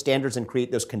adopt those standards and create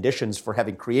those conditions for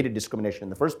having created discrimination in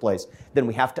the first place, then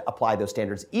we have to apply those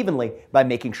standards evenly by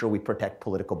making sure we protect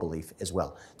political belief as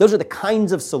well. Those are the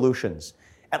kinds of solutions,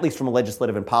 at least from a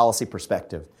legislative and policy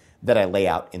perspective, that I lay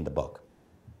out in the book.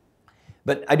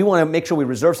 But I do want to make sure we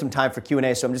reserve some time for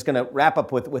Q&A, so I'm just going to wrap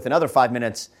up with another 5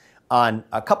 minutes on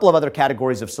a couple of other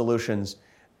categories of solutions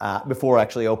before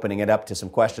actually opening it up to some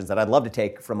questions that I'd love to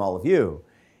take from all of you.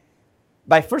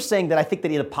 By first saying that I think that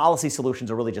the policy solutions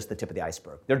are really just the tip of the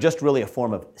iceberg. They're just really a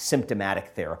form of symptomatic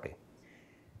therapy.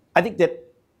 I think that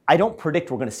I don't predict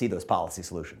we're going to see those policy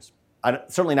solutions.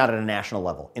 Certainly not at a national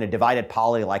level. In a divided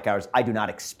polity like ours, I do not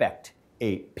expect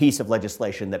a piece of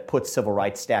legislation that puts civil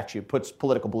rights statute, puts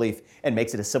political belief, and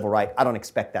makes it a civil right. I don't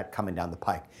expect that coming down the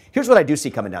pike. Here's what I do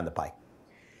see coming down the pike.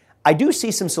 I do see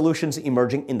some solutions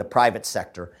emerging in the private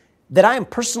sector that I am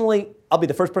personally, I'll be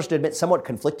the first person to admit, somewhat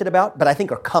conflicted about, but I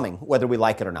think are coming, whether we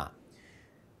like it or not.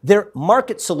 They're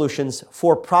market solutions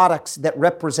for products that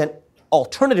represent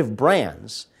alternative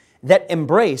brands that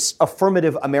embrace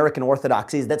affirmative American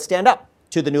orthodoxies that stand up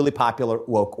to the newly popular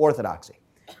woke orthodoxy.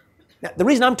 Now, the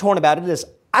reason I'm torn about it is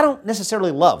I don't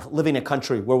necessarily love living in a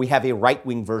country where we have a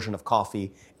right-wing version of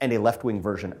coffee and a left-wing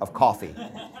version of coffee.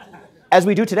 As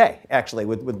we do today, actually,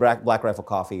 with Black Rifle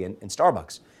Coffee and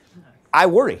Starbucks. I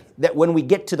worry that when we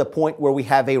get to the point where we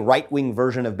have a right-wing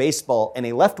version of baseball and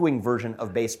a left-wing version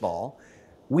of baseball,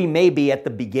 we may be at the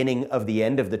beginning of the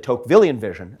end of the Tocquevillian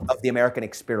vision of the American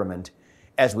experiment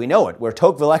as we know it, where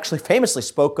Tocqueville actually famously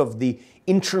spoke of the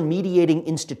intermediating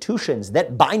institutions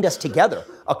that bind us together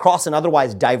across an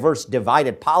otherwise diverse,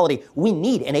 divided polity. We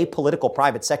need an apolitical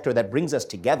private sector that brings us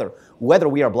together, whether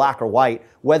we are black or white,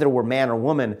 whether we're man or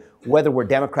woman, whether we're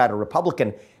Democrat or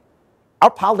Republican. Our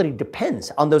polity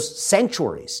depends on those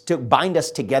sanctuaries to bind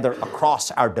us together across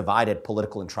our divided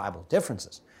political and tribal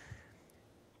differences.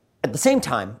 At the same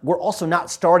time, we're also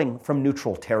not starting from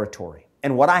neutral territory.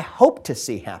 And what I hope to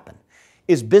see happen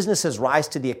is businesses rise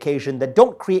to the occasion that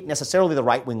don't create necessarily the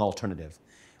right-wing alternative,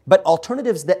 but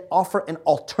alternatives that offer an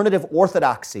alternative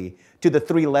orthodoxy to the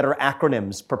three-letter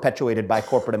acronyms perpetuated by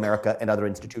corporate America and other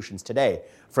institutions today,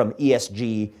 from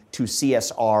ESG to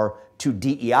CSR to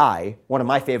DEI. One of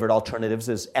my favorite alternatives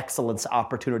is excellence,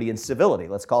 opportunity, and civility.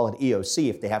 Let's call it EOC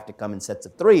if they have to come in sets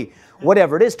of three.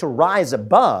 Whatever it is, to rise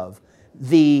above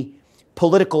the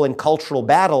political and cultural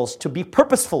battles to be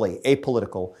purposefully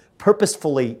apolitical,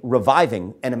 purposefully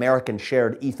reviving an American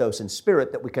shared ethos and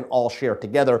spirit that we can all share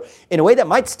together in a way that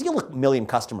might steal 1 million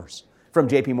customers from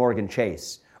JP Morgan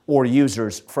Chase or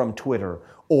users from Twitter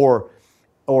or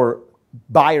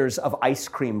buyers of ice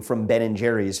cream from Ben &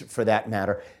 Jerry's for that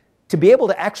matter. To be able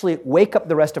to actually wake up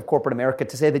the rest of corporate America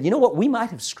to say that, you know what, we might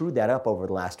have screwed that up over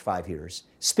the last 5 years.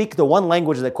 Speak the one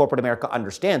language that corporate America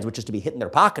understands, which is to be hit in their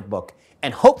pocketbook,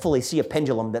 and hopefully see a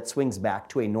pendulum that swings back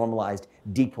to a normalized,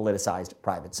 depoliticized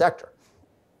private sector.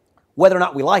 Whether or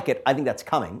not we like it, I think that's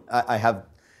coming. I have,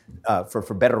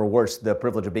 for better or worse, the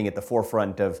privilege of being at the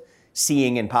forefront of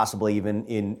seeing and possibly even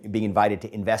in being invited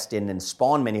to invest in and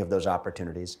spawn many of those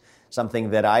opportunities,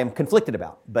 something that I am conflicted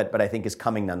about, but I think is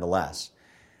coming nonetheless.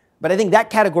 But I think that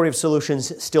category of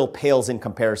solutions still pales in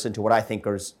comparison to what I think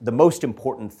is the most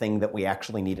important thing that we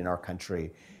actually need in our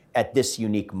country at this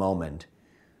unique moment,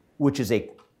 which is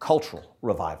a cultural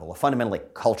revival, a fundamentally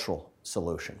cultural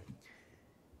solution.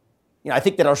 I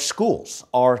think that our schools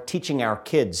are teaching our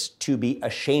kids to be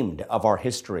ashamed of our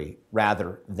history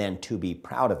rather than to be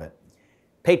proud of it.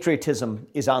 Patriotism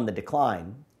is on the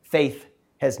decline. Faith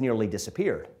has nearly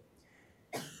disappeared.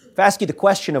 If I ask you the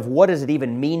question of what does it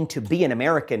even mean to be an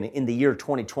American in the year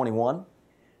 2021,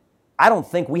 I don't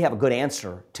think we have a good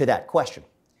answer to that question.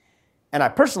 And I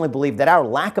personally believe that our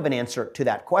lack of an answer to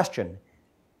that question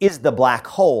is the black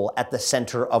hole at the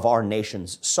center of our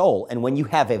nation's soul. And when you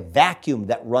have a vacuum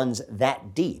that runs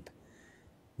that deep,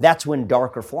 that's when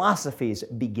darker philosophies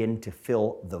begin to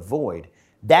fill the void.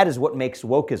 That is what makes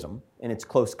wokeism and its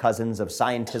close cousins of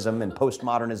scientism and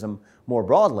postmodernism more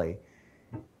broadly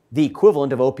the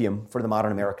equivalent of opium for the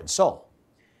modern American soul.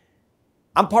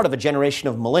 I'm part of a generation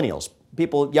of millennials,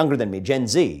 people younger than me, Gen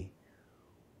Z,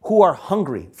 who are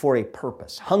hungry for a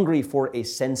purpose, hungry for a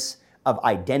sense of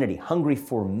identity, hungry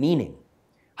for meaning,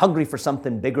 hungry for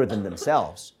something bigger than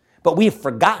themselves. But we've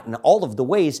forgotten all of the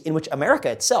ways in which America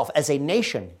itself, as a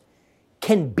nation,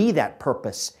 can be that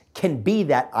purpose, can be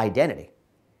that identity.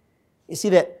 You see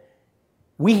that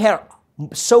we are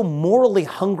so morally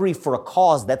hungry for a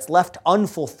cause that's left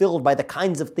unfulfilled by the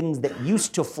kinds of things that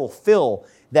used to fulfill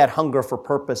that hunger for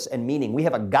purpose and meaning. We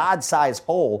have a God-sized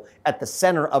hole at the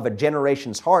center of a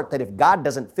generation's heart that if God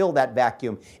doesn't fill that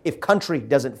vacuum, if country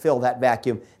doesn't fill that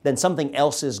vacuum, then something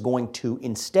else is going to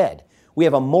instead. We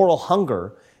have a moral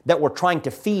hunger that we're trying to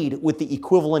feed with the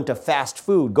equivalent of fast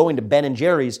food, going to Ben &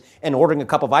 Jerry's and ordering a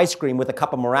cup of ice cream with a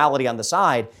cup of morality on the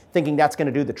side, thinking that's going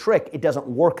to do the trick. It doesn't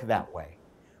work that way.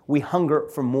 We hunger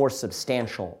for more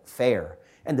substantial fare.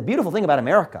 And the beautiful thing about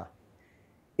America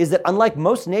is that unlike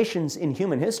most nations in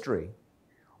human history,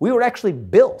 we were actually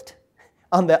built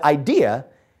on the idea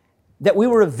that we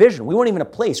were a vision. We weren't even a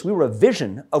place. We were a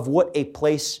vision of what a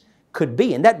place could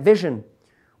be. And that vision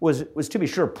was to be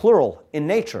sure, plural in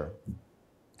nature.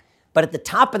 But at the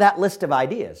top of that list of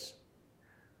ideas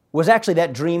was actually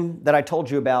that dream that I told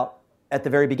you about at the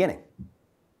very beginning,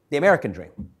 the American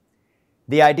dream.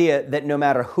 The idea that no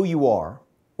matter who you are,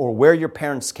 or where your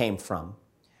parents came from,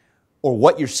 or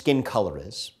what your skin color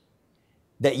is,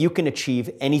 that you can achieve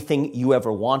anything you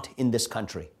ever want in this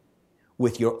country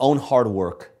with your own hard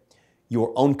work,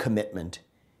 your own commitment,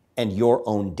 and your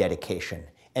own dedication.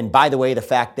 And by the way, the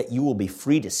fact that you will be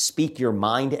free to speak your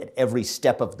mind at every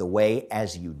step of the way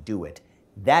as you do it.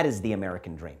 That is the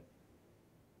American dream.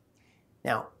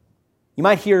 Now, you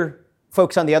might hear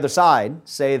folks on the other side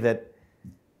say that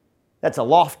that's a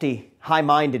lofty,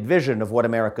 high-minded vision of what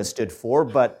America stood for,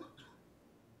 but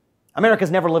America's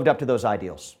never lived up to those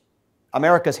ideals.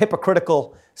 America's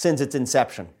hypocritical since its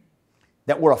inception,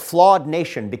 that we're a flawed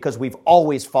nation because we've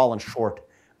always fallen short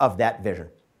of that vision.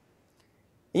 And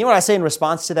you know what I say in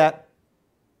response to that?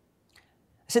 I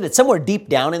say that somewhere deep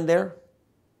down in there,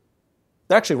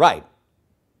 they're actually right.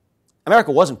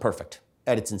 America wasn't perfect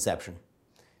at its inception.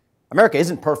 America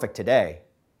isn't perfect today.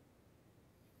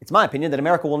 It's my opinion that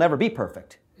America will never be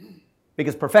perfect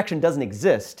because perfection doesn't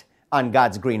exist on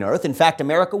God's green earth. In fact,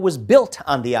 America was built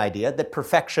on the idea that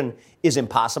perfection is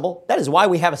impossible. That is why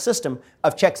we have a system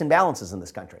of checks and balances in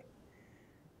this country.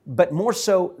 But more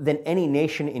so than any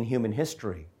nation in human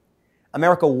history,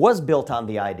 America was built on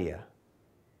the idea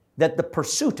that the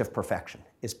pursuit of perfection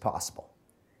is possible,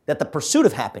 that the pursuit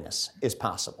of happiness is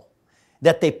possible,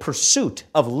 that the pursuit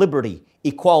of liberty,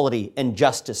 equality, and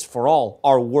justice for all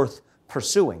are worth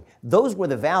pursuing. Those were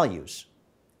the values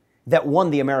that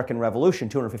won the American Revolution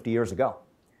 250 years ago.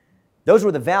 Those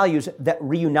were the values that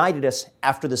reunited us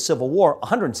after the Civil War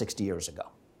 160 years ago.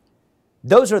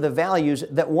 Those are the values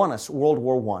that won us World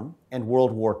War I and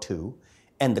World War II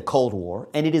and the Cold War.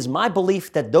 And it is my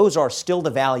belief that those are still the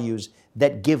values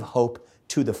that give hope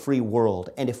to the free world.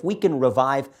 And if we can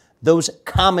revive those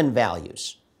common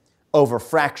values over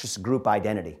fractious group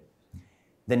identity,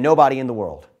 then nobody in the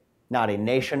world, not a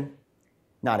nation,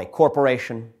 not a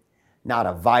corporation, not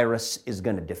a virus is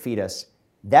going to defeat us.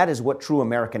 That is what true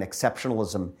American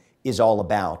exceptionalism is all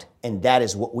about, and that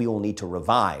is what we will need to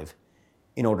revive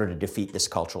in order to defeat this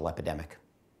cultural epidemic.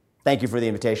 Thank you for the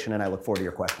invitation, and I look forward to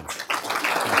your questions.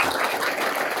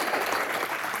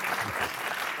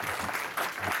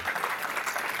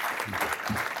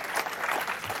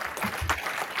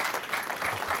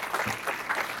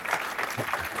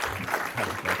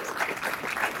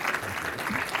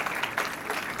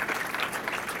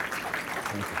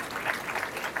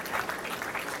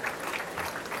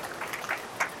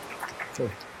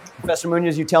 Professor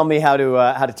Munoz, you tell me how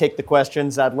to take the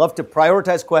questions. I'd love to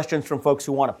prioritize questions from folks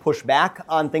who want to push back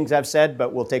on things I've said,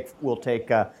 but we'll take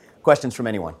questions from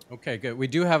anyone. Okay, good. We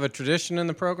do have a tradition in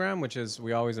the program, which is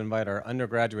we always invite our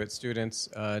undergraduate students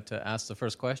to ask the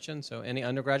first question. So any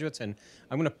undergraduates, and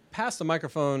I'm going to pass the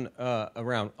microphone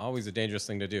around. Always a dangerous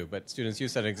thing to do, but students, you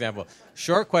set an example.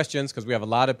 Short questions, because we have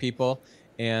a lot of people,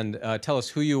 and tell us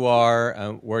who you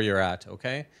are, where you're at,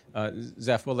 okay?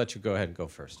 Zeph, we'll let you go ahead and go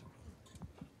first.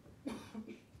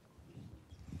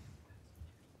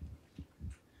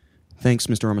 Thanks,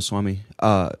 Mr. Ramaswamy.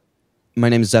 My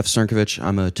name is Zeph Cernkovich.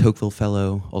 I'm a Tocqueville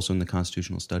Fellow, also in the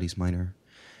Constitutional Studies minor.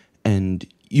 And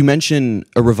you mention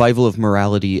a revival of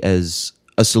morality as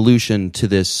a solution to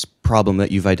this problem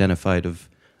that you've identified of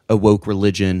a woke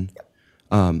religion.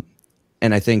 And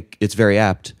I think it's very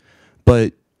apt.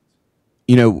 But,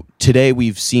 you know, today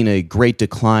we've seen a great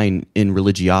decline in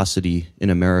religiosity in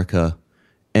America.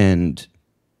 And,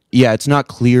 yeah, it's not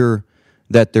clear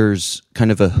that there's kind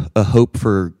of a hope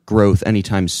for growth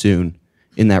anytime soon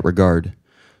in that regard.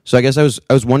 So I guess I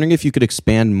was wondering if you could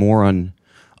expand more on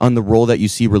the role that you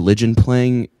see religion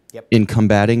playing in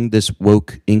combating this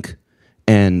woke ink,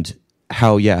 and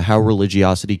how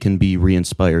religiosity can be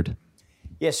re-inspired.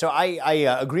 Yeah, so I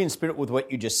agree in spirit with what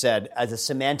you just said. As a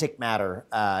semantic matter,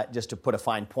 just to put a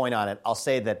fine point on it, I'll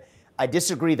say that I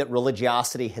disagree that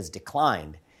religiosity has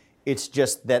declined. It's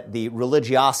just that the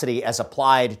religiosity as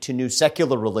applied to new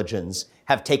secular religions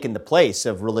have taken the place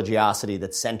of religiosity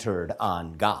that's centered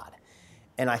on God.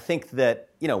 And I think that,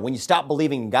 you know, when you stop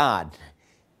believing in God,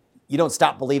 you don't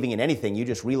stop believing in anything. You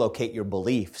just relocate your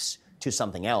beliefs to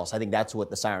something else. I think that's what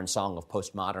the siren song of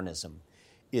postmodernism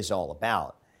is all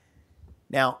about.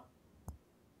 Now,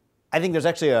 I think there's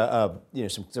actually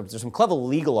there's some clever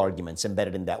legal arguments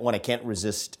embedded in that. One I can't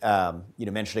resist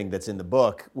mentioning that's in the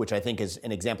book, which I think is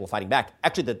an example of fighting back.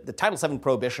 Actually, the Title VII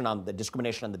prohibition on the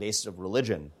discrimination on the basis of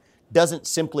religion doesn't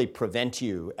simply prevent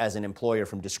you as an employer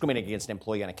from discriminating against an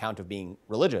employee on account of being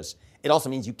religious. It also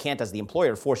means you can't, as the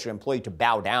employer, force your employee to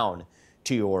bow down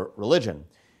to your religion.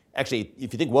 Actually,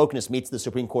 if you think wokeness meets the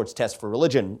Supreme Court's test for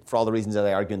religion, for all the reasons that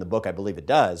I argue in the book, I believe it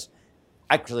does.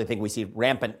 I actually think we see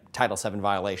rampant Title VII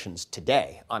violations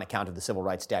today on account of the civil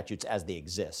rights statutes as they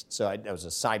exist. So that was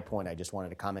a side point I just wanted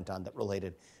to comment on that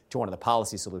related to one of the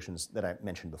policy solutions that I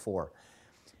mentioned before.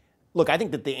 Look, I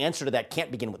think that the answer to that can't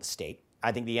begin with the state.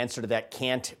 I think the answer to that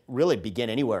can't really begin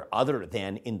anywhere other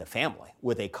than in the family,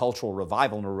 with a cultural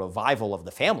revival and a revival of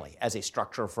the family as a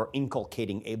structure for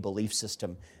inculcating a belief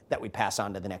system that we pass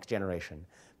on to the next generation.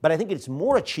 But I think it's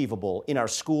more achievable in our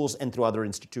schools and through other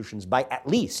institutions by at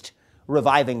least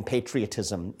reviving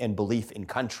patriotism and belief in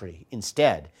country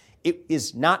instead. It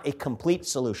is not a complete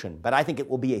solution, but I think it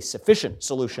will be a sufficient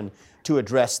solution to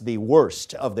address the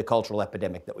worst of the cultural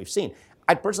epidemic that we've seen.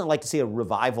 I'd personally like to see a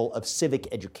revival of civic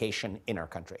education in our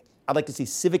country. I'd like to see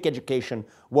civic education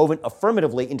woven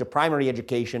affirmatively into primary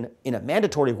education in a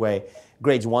mandatory way,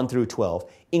 grades 1 through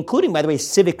 12, including, by the way,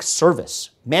 civic service,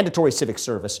 mandatory civic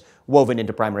service woven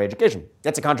into primary education.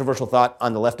 That's a controversial thought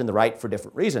on the left and the right for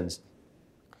different reasons.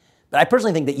 But I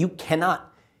personally think that you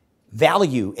cannot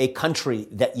value a country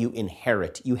that you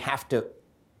inherit. You have to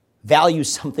value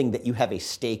something that you have a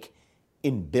stake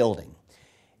in building.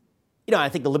 You know, I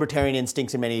think the libertarian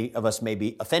instincts in many of us may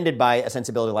be offended by a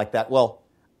sensibility like that. Well,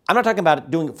 I'm not talking about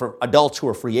doing it for adults who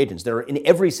are free agents. There are, in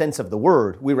every sense of the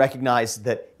word, we recognize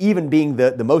that even being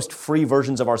the most free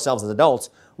versions of ourselves as adults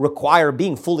require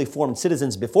being fully formed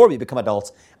citizens before we become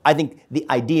adults. I think the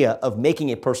idea of making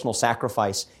a personal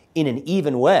sacrifice in an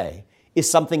even way is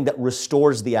something that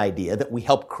restores the idea that we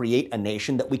help create a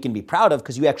nation that we can be proud of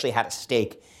because you actually had a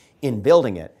stake in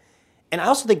building it. And I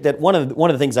also think that one of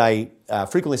the things I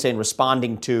frequently say in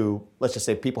responding to, let's just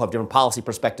say, people have different policy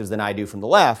perspectives than I do from the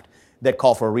left that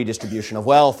call for a redistribution of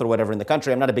wealth or whatever in the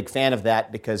country. I'm not a big fan of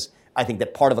that because I think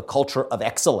that part of a culture of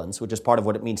excellence, which is part of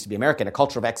what it means to be American, a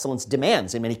culture of excellence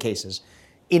demands, in many cases,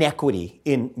 inequity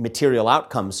in material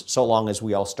outcomes so long as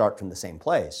we all start from the same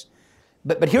place.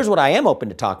 But here's what I am open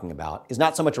to talking about, is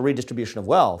not so much a redistribution of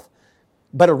wealth,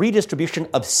 but a redistribution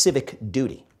of civic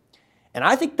duty. And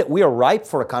I think that we are ripe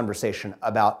for a conversation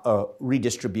about a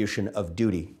redistribution of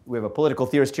duty. We have a political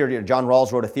theorist here, John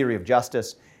Rawls wrote A Theory of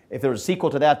Justice. If there was a sequel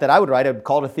to that I would write, I would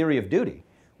call it A Theory of Duty,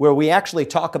 where we actually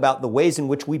talk about the ways in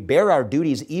which we bear our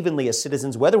duties evenly as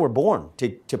citizens, whether we're born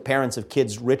to parents of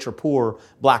kids rich or poor,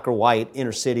 black or white,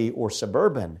 inner city or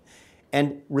suburban,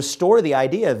 and restore the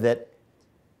idea that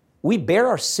we bear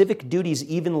our civic duties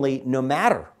evenly no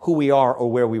matter who we are or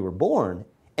where we were born.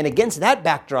 And against that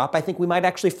backdrop, I think we might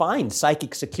actually find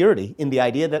psychic security in the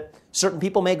idea that certain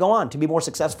people may go on to be more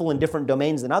successful in different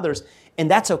domains than others. And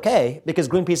that's okay, because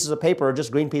green pieces of paper are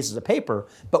just green pieces of paper,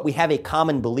 but we have a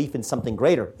common belief in something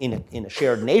greater, in a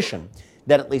shared nation,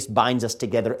 that at least binds us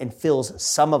together and fills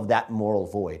some of that moral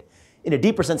void. In a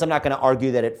deeper sense, I'm not going to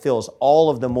argue that it fills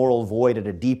all of the moral void at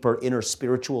a deeper inner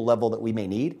spiritual level that we may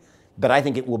need, but I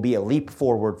think it will be a leap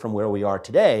forward from where we are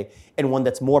today, and one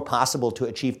that's more possible to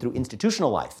achieve through institutional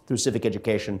life, through civic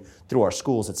education, through our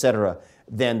schools, et cetera,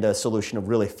 than the solution of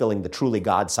really filling the truly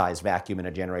God-sized vacuum in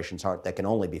a generation's heart that can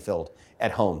only be filled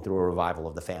at home through a revival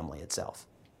of the family itself.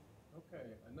 Okay,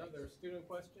 another student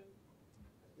question?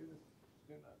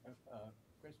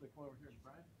 Gracefully come over here to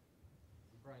Brian.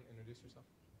 Brian, introduce yourself.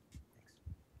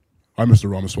 Hi,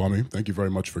 Mr. Ramaswamy. Thank you very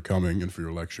much for coming and for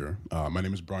your lecture. My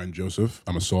name is Brian Joseph.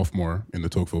 I'm a sophomore in the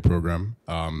Tocqueville program.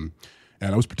 And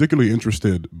I was particularly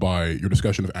interested by your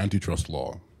discussion of antitrust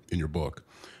law in your book.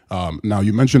 Now,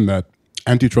 you mentioned that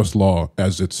antitrust law,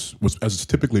 as it's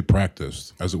typically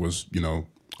practiced, as it was,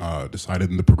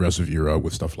 decided in the progressive era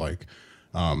with stuff like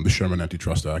the Sherman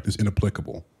Antitrust Act, is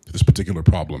inapplicable to this particular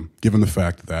problem, given the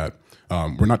fact that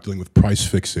we're not dealing with price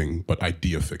fixing, but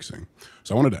idea fixing.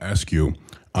 So I wanted to ask you,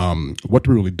 what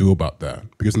do we really do about that?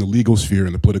 Because in the legal sphere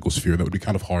and the political sphere, that would be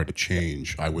kind of hard to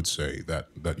change, I would say, that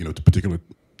to particular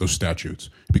those statutes.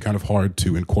 It'd be kind of hard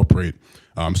to incorporate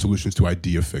solutions to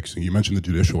idea fixing. You mentioned the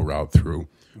judicial route through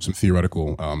some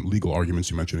theoretical legal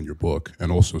arguments you mentioned in your book, and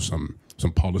also some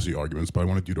policy arguments, but I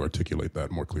wanted you to articulate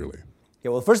that more clearly.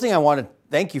 Yeah, well, the first thing I want to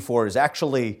thank you for is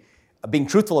actually being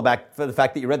truthful about the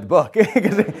fact that you read the book.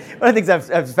 Because one of the things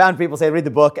I've found people say, read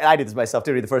the book, and I do this myself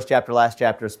too, read the first chapter, last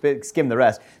chapter, skim the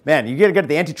rest. Man, you get to get to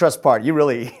the antitrust part. You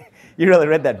really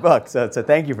read that book, so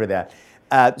thank you for that.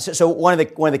 So one of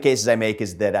the cases I make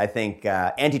is that I think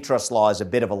antitrust law is a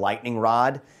bit of a lightning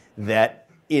rod that,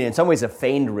 in some ways, a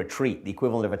feigned retreat, the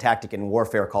equivalent of a tactic in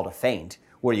warfare called a feint,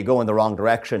 where you go in the wrong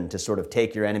direction to sort of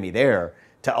take your enemy there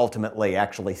to ultimately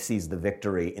actually seize the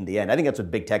victory in the end. I think that's what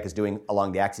big tech is doing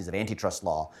along the axis of antitrust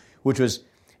law, which was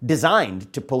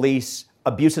designed to police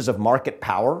abuses of market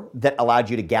power that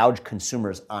allowed you to gouge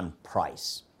consumers on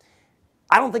price.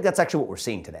 I don't think that's actually what we're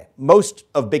seeing today. Most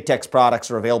of big tech's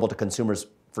products are available to consumers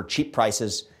for cheap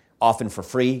prices, often for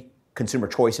free. Consumer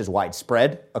choice is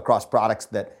widespread across products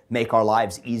that make our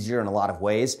lives easier in a lot of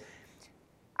ways.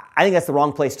 I think that's the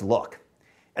wrong place to look.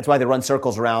 That's why they run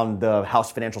circles around the House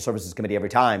Financial Services Committee every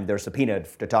time they're subpoenaed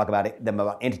to talk about them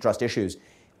about antitrust issues.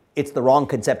 It's the wrong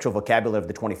conceptual vocabulary of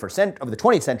the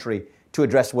 20th century to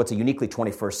address what's a uniquely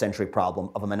 21st century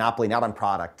problem of a monopoly not on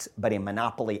products, but a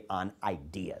monopoly on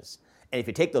ideas. And if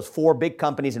you take those 4 big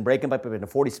companies and break them up into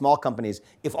 40 small companies,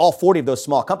 if all 40 of those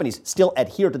small companies still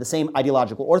adhere to the same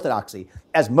ideological orthodoxy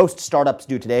as most startups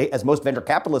do today, as most venture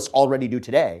capitalists already do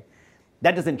today,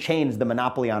 that doesn't change the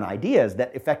monopoly on ideas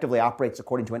that effectively operates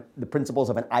according to the principles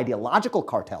of an ideological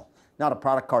cartel, not a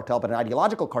product cartel, but an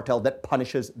ideological cartel that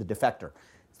punishes the defector.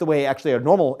 It's the way actually a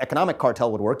normal economic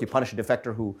cartel would work. You punish a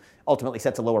defector who ultimately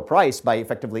sets a lower price by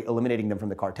effectively eliminating them from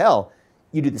the cartel.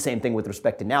 You do the same thing with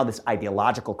respect to now this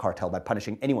ideological cartel by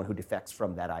punishing anyone who defects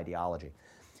from that ideology.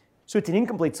 So it's an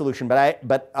incomplete solution,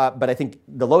 but I think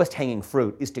the lowest hanging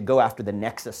fruit is to go after the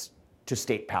nexus to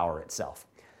state power itself.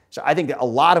 So I think that a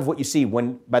lot of what you see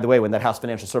when that House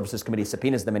Financial Services Committee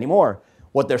subpoenas them anymore,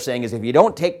 what they're saying is if you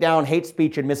don't take down hate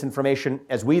speech and misinformation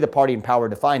as we, the party in power,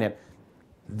 define it,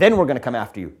 then we're going to come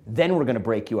after you. Then we're going to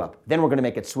break you up. Then we're going to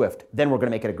make it swift. Then we're going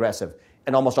to make it aggressive.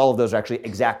 And almost all of those are actually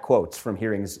exact quotes from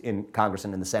hearings in Congress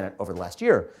and in the Senate over the last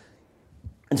year.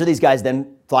 And so these guys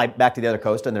then fly back to the other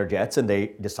coast on their jets and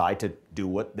they decide to do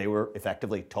what they were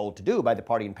effectively told to do by the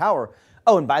party in power.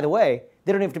 Oh, and by the way,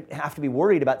 they don't have to be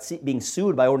worried about being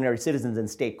sued by ordinary citizens in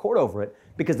state court over it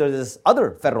because there's this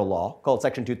other federal law called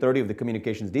Section 230 of the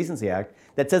Communications Decency Act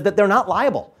that says that they're not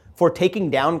liable for taking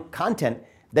down content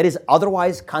that is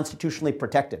otherwise constitutionally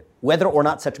protected, whether or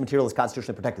not such material is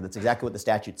constitutionally protected. That's exactly what the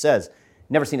statute says.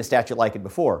 Never seen a statute like it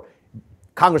before.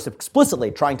 Congress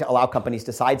explicitly trying to allow companies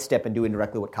to sidestep and do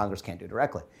indirectly what Congress can't do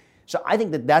directly. So I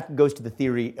think that goes to the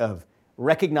theory of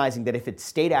recognizing that if it's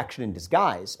state action in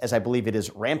disguise, as I believe it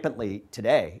is rampantly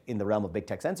today in the realm of big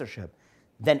tech censorship,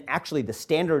 then actually the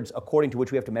standards according to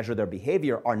which we have to measure their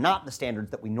behavior are not the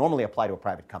standards that we normally apply to a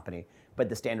private company, but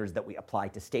the standards that we apply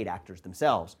to state actors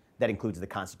themselves. That includes the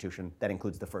Constitution, that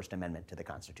includes the First Amendment to the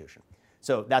Constitution.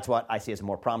 So that's what I see as a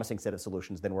more promising set of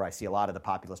solutions than where I see a lot of the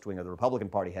populist wing of the Republican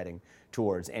Party heading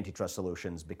towards antitrust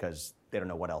solutions because they don't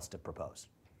know what else to propose.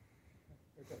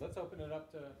 Okay, let's open it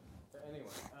up to anyone.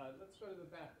 Let's go to the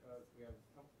back. We have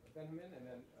Benjamin and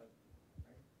then...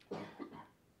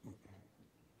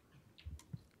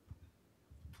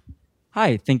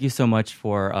 Hi, thank you so much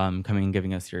for coming and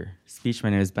giving us your speech. My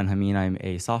name is Ben Hameen. I'm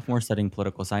a sophomore studying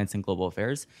political science and global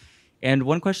affairs. And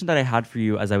one question that I had for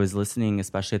you as I was listening,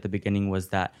 especially at the beginning, was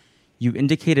that you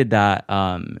indicated that,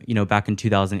 back in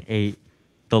 2008,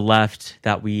 the left,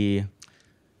 that we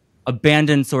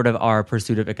abandoned sort of our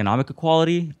pursuit of economic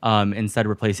equality, instead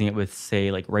replacing it with,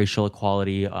 say, like racial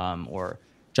equality or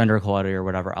gender equality or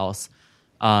whatever else.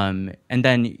 And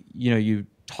then, you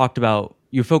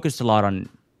focused a lot on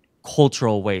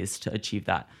cultural ways to achieve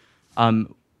that.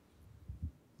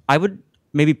 I would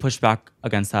maybe push back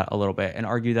against that a little bit and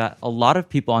argue that a lot of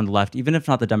people on the left, even if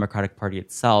not the Democratic Party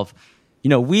itself,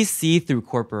 we see through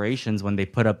corporations when they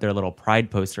put up their little pride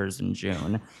posters in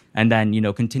June and then,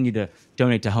 continue to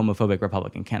donate to homophobic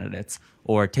Republican candidates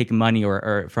or take money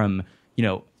or from,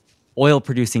 oil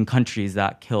producing countries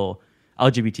that kill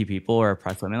LGBT people or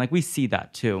oppress women. Like we see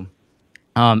that too.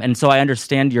 And so I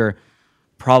understand your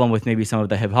problem with maybe some of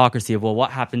the hypocrisy of, well,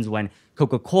 what happens when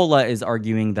Coca-Cola is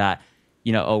arguing that,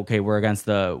 okay, we're against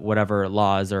the whatever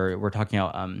laws or we're talking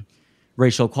about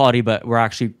racial equality, but we're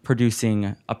actually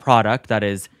producing a product that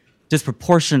is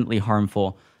disproportionately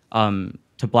harmful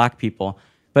to black people.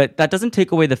 But that doesn't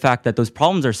take away the fact that those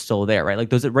problems are still there, right? Like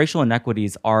those racial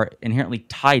inequities are inherently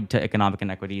tied to economic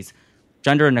inequities.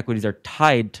 Gender inequities are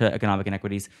tied to economic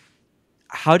inequities.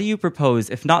 How do you propose,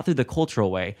 if not through the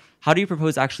cultural way, how do you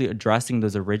propose actually addressing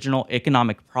those original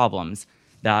economic problems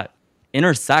that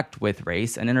intersect with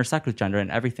race and intersect with gender and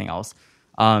everything else?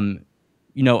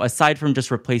 Aside from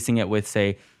just replacing it with,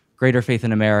 say, greater faith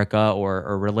in America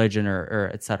or religion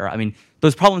or et cetera. I mean,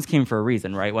 those problems came for a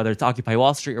reason, right? Whether it's Occupy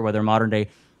Wall Street or whether modern day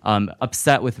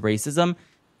upset with racism,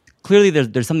 clearly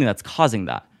there's something that's causing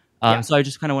that. So I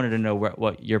just kind of wanted to know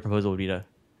what your proposal would be to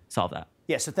solve that.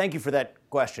 Yeah, so thank you for that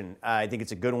question. I think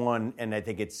it's a good one, and I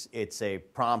think it's a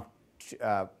prompt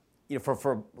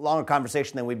for a longer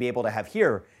conversation than we'd be able to have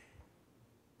here.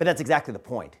 But that's exactly the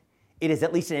point. It is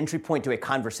at least an entry point to a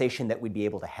conversation that we'd be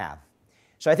able to have.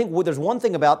 So I think there's one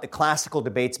thing about the classical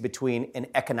debates between an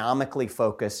economically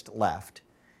focused left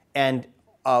and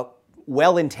a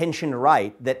well-intentioned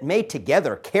right that may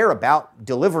together care about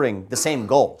delivering the same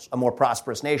goals, a more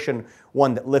prosperous nation,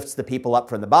 one that lifts the people up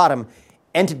from the bottom,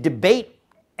 and to debate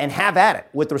and have at it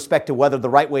with respect to whether the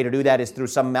right way to do that is through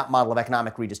some model of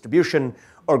economic redistribution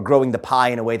or growing the pie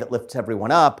in a way that lifts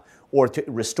everyone up, or to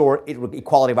restore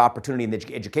equality of opportunity in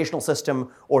the educational system,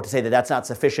 or to say that that's not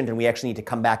sufficient and we actually need to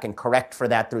come back and correct for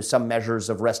that through some measures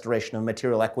of restoration of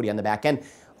material equity on the back end.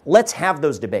 Let's have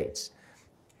those debates.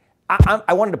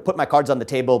 I wanted to put my cards on the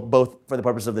table, both for the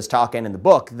purpose of this talk and in the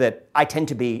book, that I tend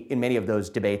to be, in many of those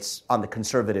debates, on the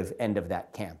conservative end of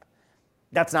that camp.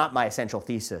 That's not my essential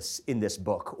thesis in this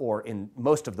book or in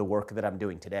most of the work that I'm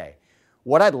doing today.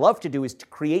 What I'd love to do is to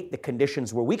create the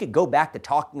conditions where we could go back to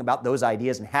talking about those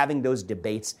ideas and having those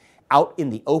debates out in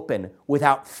the open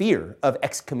without fear of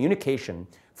excommunication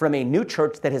from a new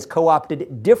church that has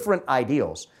co-opted different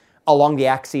ideals along the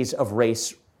axes of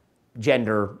race,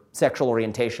 gender, sexual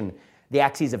orientation, the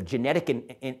axes of genetic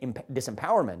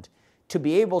disempowerment, to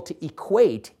be able to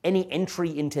equate any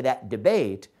entry into that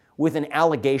debate with an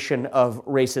allegation of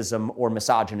racism or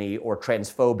misogyny or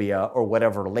transphobia or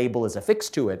whatever label is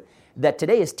affixed to it, that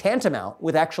today is tantamount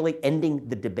with actually ending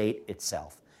the debate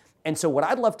itself. And so what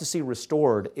I'd love to see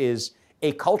restored is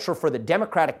a culture for the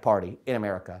Democratic Party in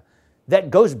America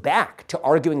that goes back to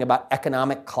arguing about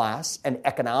economic class and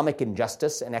economic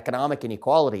injustice and economic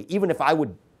inequality, even if I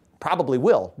probably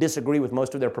will disagree with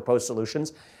most of their proposed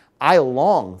solutions. I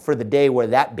long for the day where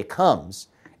that becomes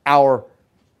our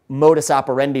modus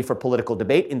operandi for political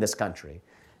debate in this country.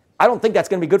 I don't think that's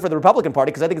going to be good for the Republican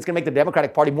Party because I think it's going to make the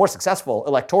Democratic Party more successful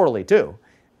electorally too.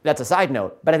 That's a side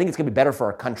note, but I think it's going to be better for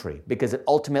our country because it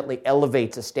ultimately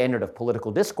elevates a standard of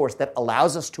political discourse that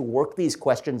allows us to work these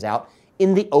questions out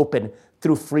in the open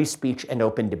through free speech and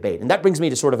open debate. And that brings me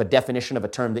to sort of a definition of a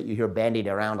term that you hear bandied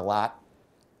around a lot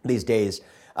these days,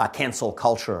 cancel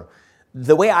culture.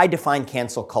 The way I define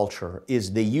cancel culture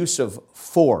is the use of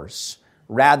force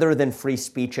rather than free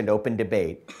speech and open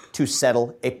debate to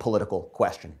settle a political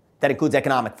question. That includes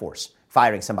economic force,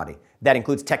 firing somebody. That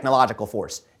includes technological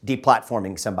force,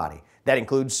 deplatforming somebody. That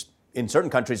includes, in certain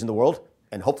countries in the world,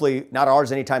 and hopefully not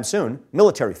ours anytime soon,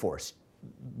 military force.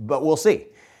 But we'll see.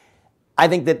 I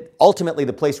think that ultimately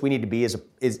the place we need to be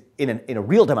is in a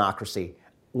real democracy,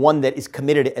 one that is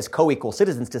committed as co-equal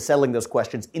citizens to settling those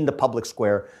questions in the public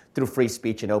square through free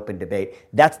speech and open debate.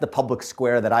 That's the public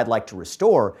square that I'd like to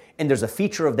restore. And there's a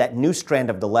feature of that new strand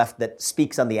of the left that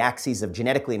speaks on the axes of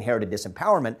genetically inherited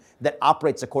disempowerment that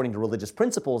operates according to religious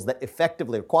principles that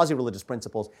effectively, or quasi-religious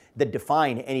principles, that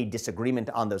define any disagreement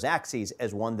on those axes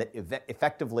as one that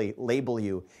effectively label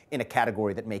you in a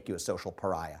category that make you a social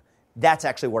pariah. That's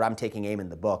actually where I'm taking aim in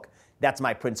the book. That's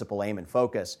my principal aim and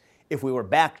focus. If we were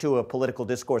back to a political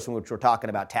discourse in which we're talking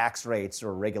about tax rates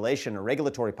or regulation or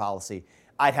regulatory policy,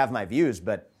 I'd have my views,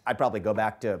 but I'd probably go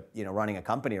back to running a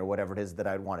company or whatever it is that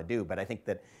I'd want to do. But I think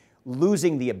that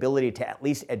losing the ability to at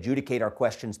least adjudicate our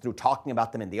questions through talking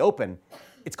about them in the open,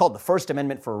 it's called the First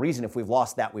Amendment for a reason. If we've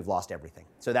lost that, we've lost everything.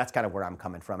 So that's kind of where I'm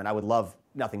coming from. And I would love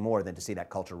nothing more than to see that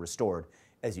culture restored,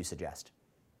 as you suggest.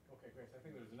 Okay, Grace, I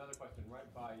think there's another question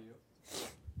right by you.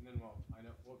 And then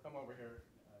we'll come over here.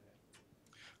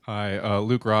 Hi,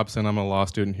 Luke Robson. I'm a law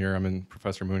student here. I'm in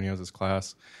Professor Munoz's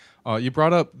class. You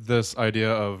brought up this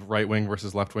idea of right-wing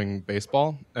versus left-wing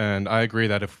baseball, and I agree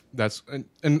that if that's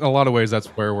in a lot of ways that's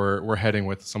where we're heading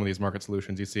with some of these market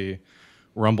solutions. You see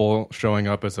Rumble showing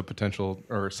up as a potential,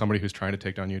 or somebody who's trying to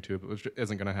take down YouTube, which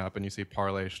isn't going to happen. You see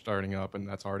Parlay starting up, and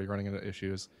that's already running into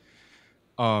issues.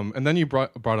 And then you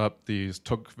brought up these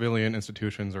Tocquevillian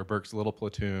institutions or Burke's Little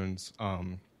Platoons.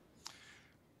 I'm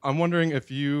wondering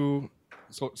if you...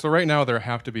 So right now there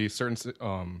have to be certain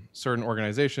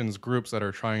organizations, groups that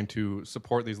are trying to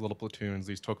support these little platoons,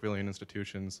 these Tocquevillian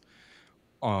institutions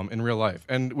in real life.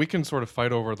 And we can sort of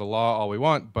fight over the law all we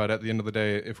want, but at the end of the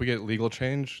day, if we get legal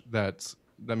change, that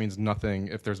means nothing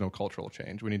if there's no cultural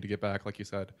change. We need to get back, like you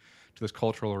said, to this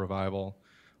cultural revival.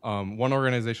 One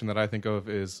organization that I think of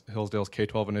is Hillsdale's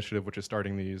K-12 initiative, which is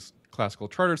starting these classical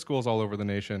charter schools all over the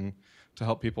nation to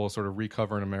help people sort of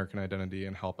recover an American identity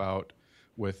and help out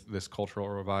with this cultural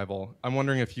revival. I'm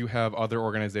wondering if you have other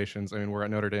organizations. I mean, we're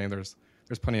at Notre Dame. There's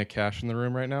plenty of cash in the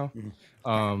room right now.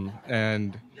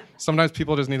 And sometimes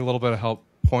people just need a little bit of help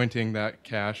pointing that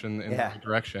cash in the right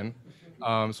direction.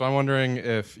 So I'm wondering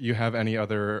if you have any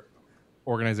other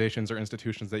organizations or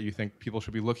institutions that you think people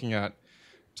should be looking at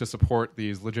to support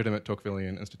these legitimate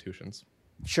Tocquevillian institutions.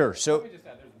 Sure. So Let me just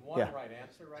add, there's one right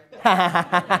answer right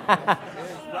now.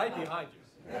 It's right behind you.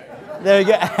 there you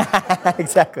go.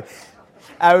 Exactly.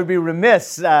 I would be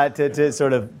remiss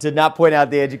to not point out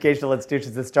the educational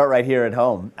institutions that start right here at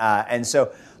home. And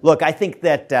so, look, I think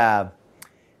that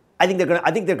I think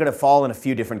they're going to fall in a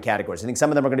few different categories. I think some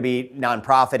of them are going to be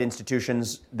nonprofit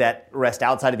institutions that rest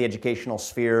outside of the educational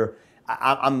sphere.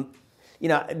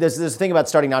 There's this thing about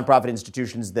starting nonprofit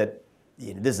institutions that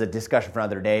this is a discussion for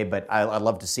another day, but I'd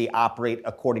love to see operate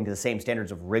according to the same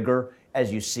standards of rigor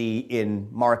as you see in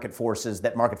market forces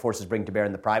bring to bear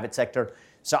in the private sector.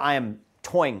 So I am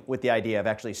toying with the idea of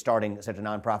actually starting such a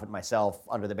nonprofit myself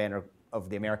under the banner of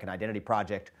the American Identity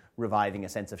Project, reviving a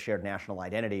sense of shared national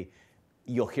identity.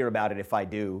 You'll hear about it if I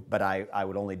do, but I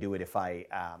would only do it if I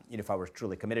was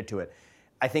truly committed to it.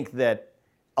 I think that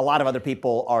a lot of other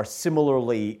people are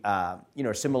similarly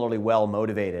well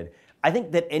motivated. I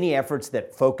think that any efforts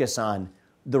that focus on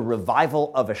the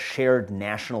revival of a shared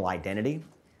national identity,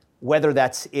 whether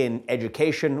that's in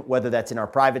education, whether that's in our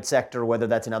private sector, whether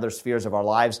that's in other spheres of our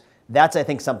lives, that's, I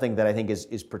think, something that I think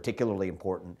is particularly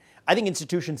important. I think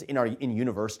institutions in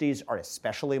universities are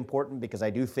especially important because I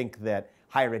do think that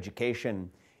higher education,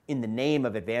 in the name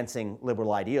of advancing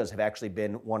liberal ideas, have actually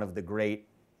been one of the great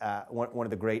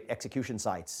execution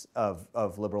sites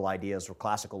of liberal ideas or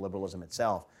classical liberalism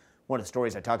itself. One of the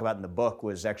stories I talk about in the book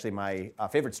was actually my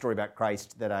favorite story about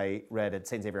Christ that I read at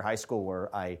St. Xavier High School,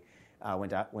 where I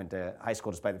went to high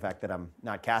school despite the fact that I'm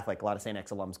not Catholic. A lot of St.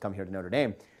 X alums come here to Notre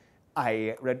Dame.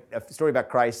 I read a story about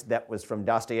Christ that was from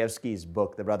Dostoevsky's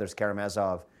book, The Brothers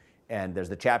Karamazov, and there's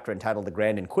the chapter entitled The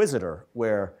Grand Inquisitor,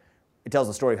 where it tells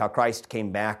the story of how Christ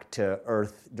came back to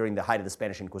Earth during the height of the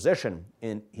Spanish Inquisition.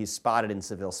 And he's spotted in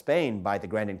Seville, Spain by the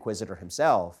Grand Inquisitor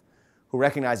himself, who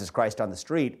recognizes Christ on the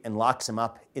street and locks him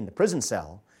up in the prison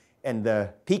cell. And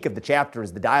the peak of the chapter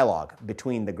is the dialogue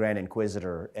between the Grand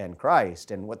Inquisitor and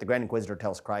Christ. And what the Grand Inquisitor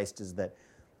tells Christ is that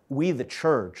we, the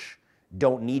church,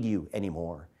 don't need you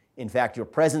anymore. In fact, your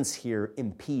presence here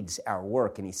impedes our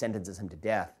work, and he sentences him to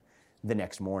death the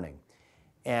next morning.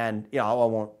 And I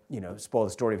won't spoil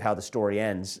the story of how the story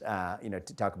ends,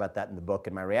 to talk about that in the book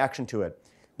and my reaction to it.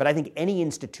 But I think any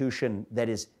institution that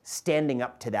is standing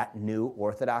up to that new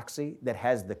orthodoxy, that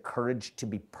has the courage to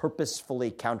be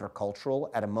purposefully countercultural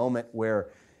at a moment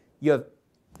where you have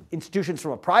institutions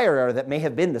from a prior era that may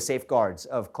have been the safeguards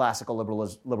of classical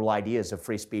liberal ideas of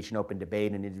free speech and open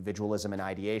debate and individualism and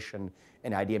ideation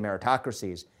and idea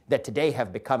meritocracies, that today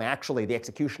have become actually the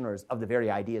executioners of the very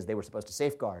ideas they were supposed to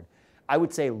safeguard. I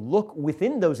would say look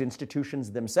within those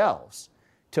institutions themselves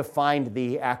to find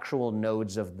the actual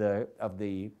nodes of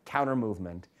the counter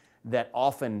movement that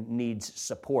often needs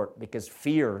support, because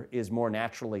fear is more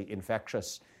naturally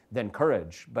infectious than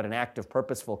courage, but an act of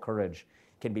purposeful courage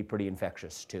can be pretty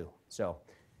infectious too. So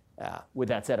with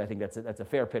that said, I think that's a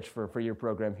fair pitch for your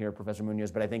program here, Professor Munoz,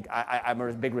 but I think I'm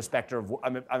a big respecter of,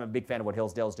 I'm a big fan of what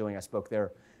Hillsdale's doing. I spoke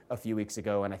there a few weeks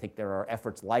ago, and I think there are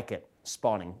efforts like it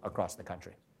spawning across the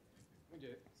country.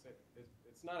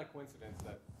 It's not a coincidence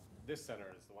that this center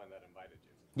is the one that invited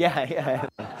you. Yeah.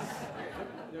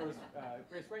 There was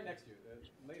Grace right next to you,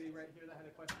 the lady right here that had a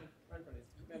question right in front of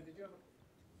you. Ma'am, did you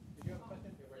have a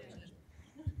question? Right next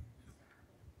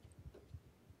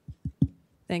to you.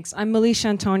 Thanks. I'm Melisha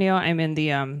Antonio. I'm in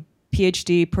the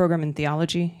PhD program in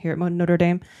theology here at Notre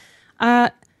Dame.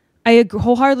 I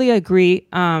wholeheartedly agree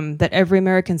that every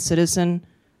American citizen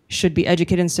should be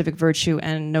educated in civic virtue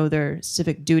and know their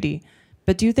civic duty.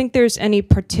 But do you think there's any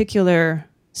particular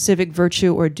civic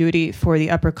virtue or duty for the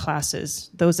upper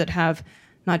classes, those that have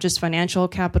not just financial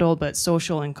capital, but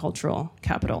social and cultural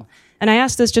capital? And I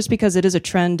ask this just because it is a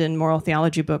trend in moral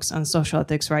theology books on social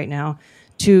ethics right now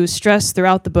to stress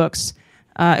throughout the books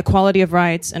equality of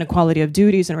rights and equality of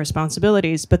duties and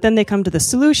responsibilities, but then they come to the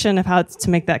solution of how to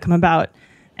make that come about,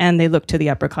 and they look to the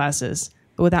upper classes,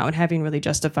 but without having really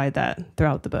justified that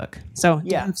throughout the book. So do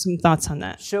you have some thoughts on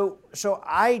that? So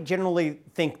I generally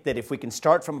think that if we can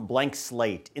start from a blank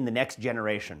slate in the next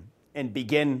generation and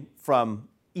begin from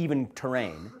even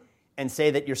terrain and say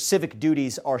that your civic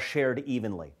duties are shared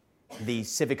evenly, the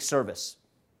civic service,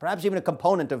 perhaps even a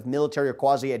component of military or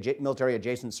quasi-military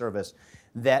adjacent service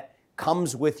that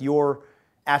comes with your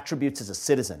attributes as a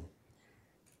citizen,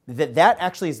 that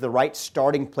actually is the right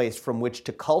starting place from which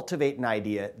to cultivate an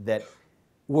idea that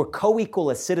we're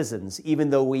co-equal as citizens, even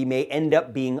though we may end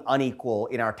up being unequal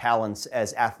in our talents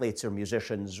as athletes or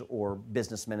musicians or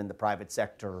businessmen in the private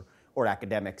sector or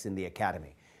academics in the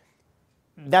academy.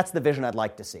 That's the vision I'd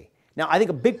like to see. Now, I think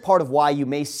a big part of why you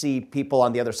may see people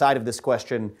on the other side of this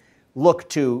question look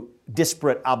to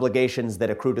disparate obligations that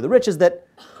accrue to the rich is that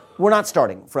we're not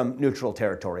starting from neutral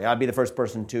territory. I'd be the first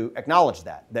person to acknowledge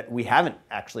that we haven't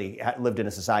actually lived in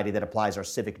a society that applies our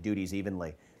civic duties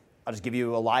evenly. I'll just give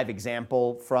you a live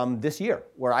example from this year,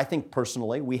 where I think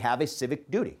personally we have a civic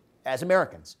duty as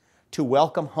Americans to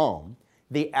welcome home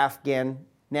the Afghan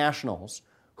nationals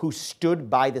who stood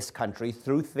by this country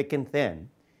through thick and thin,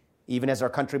 even as our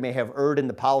country may have erred in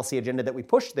the policy agenda that we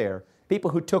pushed there, people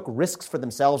who took risks for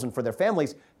themselves and for their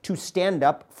families to stand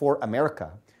up for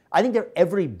America. I think they're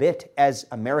every bit as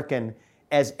American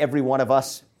as every one of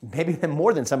us, maybe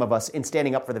more than some of us, in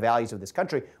standing up for the values of this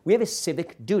country. We have a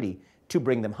civic duty to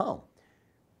bring them home.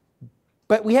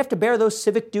 But we have to bear those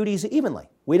civic duties evenly.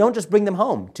 We don't just bring them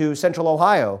home to Central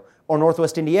Ohio or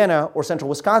Northwest Indiana or Central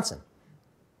Wisconsin.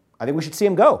 I think we should see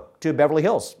them go to Beverly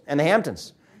Hills and the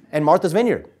Hamptons and Martha's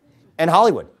Vineyard and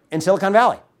Hollywood and Silicon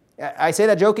Valley. I say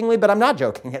that jokingly, but I'm not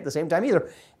joking at the same time either.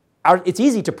 It's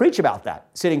easy to preach about that,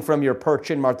 sitting from your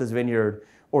perch in Martha's Vineyard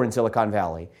or in Silicon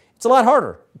Valley. It's a lot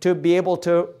harder to be able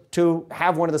to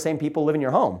have one of the same people live in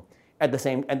your home in the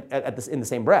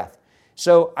same breath.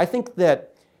 So I think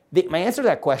that my answer to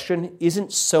that question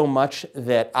isn't so much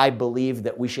that I believe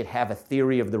that we should have a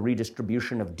theory of the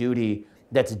redistribution of duty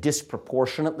that's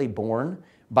disproportionately borne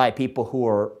by people who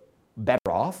are better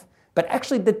off, but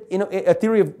actually a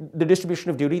theory of the distribution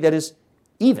of duty that is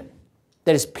even.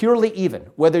 That is purely even.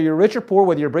 Whether you're rich or poor,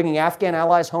 whether you're bringing Afghan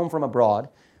allies home from abroad,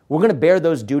 we're going to bear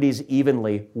those duties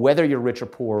evenly, whether you're rich or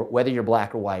poor, whether you're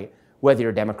black or white, whether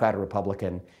you're Democrat or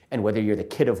Republican, and whether you're the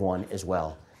kid of one as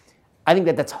well. I think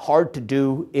that that's hard to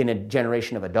do in a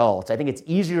generation of adults. I think it's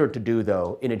easier to do,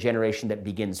 though, in a generation that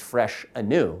begins fresh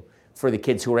anew. For the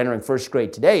kids who are entering first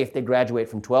grade today, if they graduate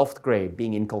from 12th grade,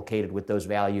 being inculcated with those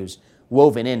values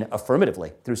woven in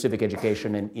affirmatively through civic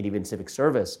education and even civic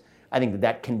service, I think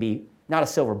that can be not a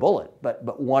silver bullet,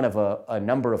 but one of a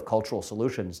number of cultural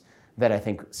solutions that I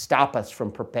think stop us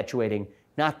from perpetuating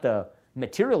not the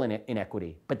material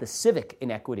inequity, but the civic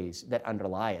inequities that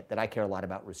underlie it, that I care a lot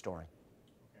about restoring.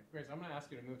 Okay, Grace, I'm going to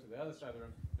ask you to move to the other side of the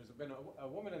room. There's been a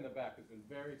woman in the back who's been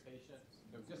very patient.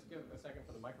 So just give a second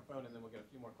for the microphone, and then we'll get a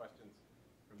few more questions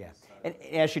Yeah. And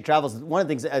as she travels, one of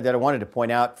the things that I wanted to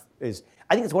point out is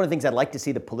I think it's one of the things I'd like to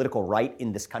see the political right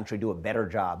in this country do a better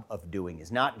job of doing,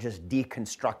 is not just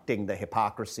deconstructing the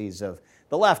hypocrisies of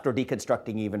the left or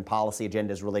deconstructing even policy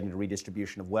agendas relating to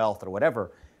redistribution of wealth or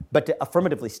whatever, but to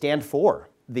affirmatively stand for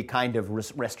the kind of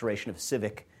restoration of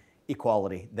civic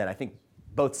equality that I think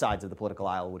both sides of the political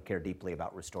aisle would care deeply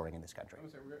about restoring in this country.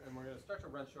 And we're going to start to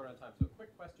run short on time, so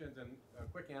quick questions and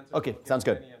quick answers. Okay, sounds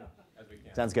good.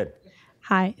 Sounds good.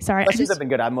 Hi, sorry. Questions have been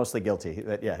good. I'm mostly guilty,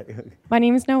 but yeah. My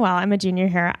name is Noelle. I'm a junior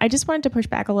here. I just wanted to push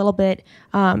back a little bit.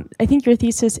 I think your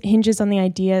thesis hinges on the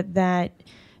idea that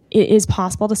it is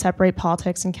possible to separate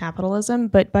politics and capitalism,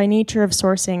 but by nature of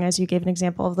sourcing, as you gave an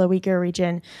example of the Uyghur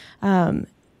region,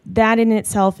 that in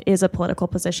itself is a political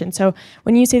position. So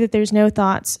when you say that there's no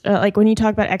thoughts, like when you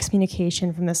talk about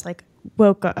excommunication from this like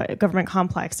woke government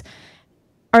complex,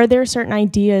 are there certain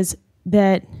ideas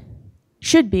that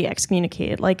should be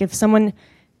excommunicated? Like if someone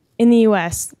in the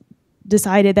U.S.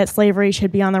 decided that slavery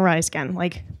should be on the rise again,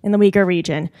 like in the Uyghur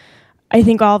region, I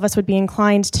think all of us would be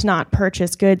inclined to not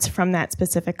purchase goods from that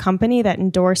specific company that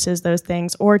endorses those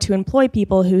things or to employ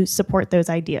people who support those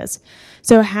ideas.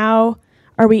 So how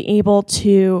are we able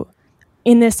to,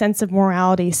 in this sense of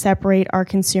morality, separate our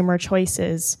consumer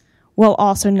choices while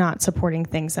also not supporting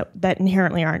things that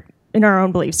inherently aren't, in our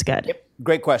own beliefs, good? Yep.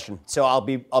 Great question. So I'll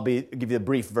give you a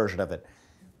brief version of it.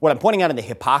 What I'm pointing out in the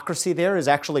hypocrisy there is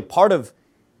actually part of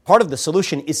the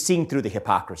solution is seeing through the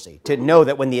hypocrisy. To know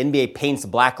that when the NBA paints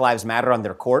Black Lives Matter on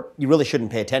their court, you really shouldn't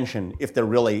pay attention if they're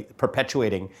really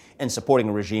perpetuating and supporting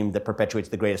a regime that perpetuates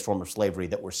the greatest form of slavery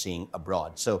that we're seeing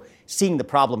abroad. So seeing the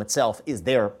problem itself is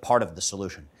there part of the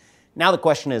solution. Now the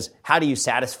question is, how do you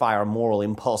satisfy our moral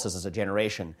impulses as a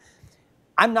generation?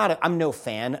 I'm no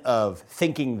fan of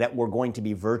thinking that we're going to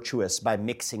be virtuous by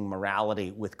mixing morality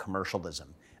with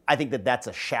commercialism. I think that that's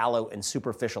a shallow and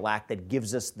superficial act that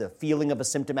gives us the feeling of a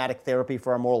symptomatic therapy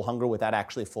for our moral hunger without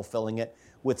actually fulfilling it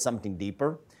with something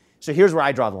deeper. So here's where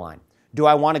I draw the line. Do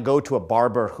I want to go to a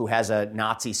barber who has a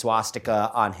Nazi swastika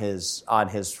on his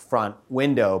front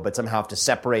window, but somehow have to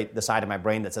separate the side of my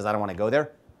brain that says I don't want to go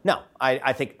there? No.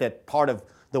 I think that part of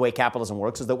the way capitalism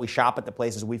works is that we shop at the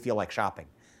places we feel like shopping.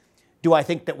 Do I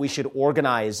think that we should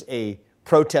organize a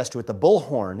protest with the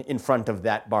bullhorn in front of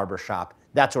that barber shop?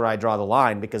 That's where I draw the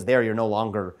line, because there you're no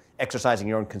longer exercising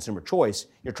your own consumer choice.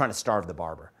 You're trying to starve the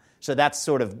barber. So that's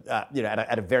sort of,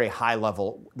 at a very high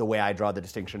level, the way I draw the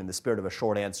distinction. In the spirit of a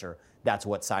short answer, that's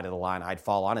what side of the line I'd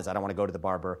fall on, is I don't want to go to the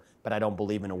barber, but I don't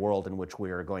believe in a world in which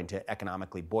we are going to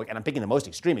economically boycott. And I'm picking the most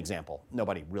extreme example.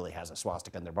 Nobody really has a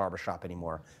swastika in their barber shop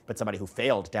anymore, but somebody who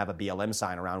failed to have a BLM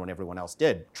sign around when everyone else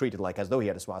did, treated like as though he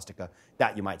had a swastika,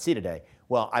 that you might see today.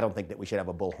 Well, I don't think that we should have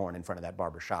a bullhorn in front of that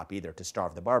barber shop either to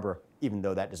starve the barber, even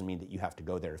though that doesn't mean that you have to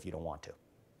go there if you don't want to.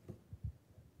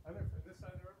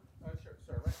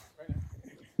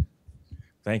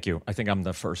 Thank you. I think I'm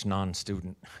the first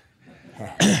non-student.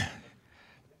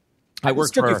 I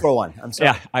work for one. I'm sorry.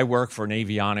 Yeah, I work for an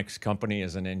avionics company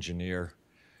as an engineer.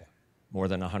 More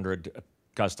than 100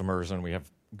 customers, and we have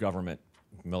government,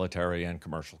 military, and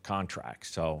commercial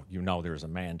contracts. So there's a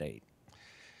mandate.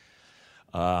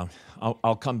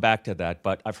 I'll come back to that,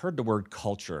 but I've heard the word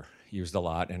culture used a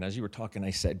lot. And as you were talking,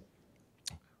 I said,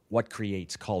 what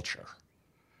creates culture?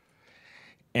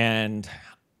 And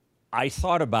I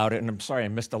thought about it, and I'm sorry I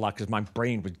missed a lot because my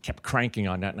brain kept cranking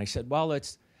on that. And I said, well,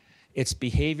 it's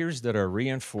behaviors that are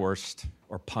reinforced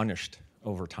or punished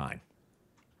over time.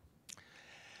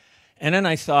 And then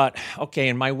I thought, okay,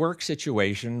 in my work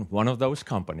situation, one of those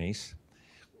companies,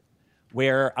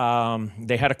 where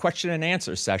they had a question and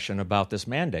answer session about this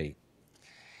mandate.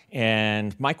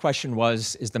 And my question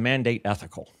was, is the mandate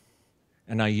ethical?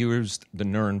 And I used the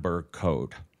Nuremberg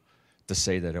Code to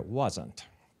say that it wasn't.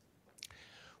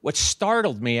 What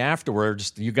startled me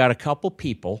afterwards, you got a couple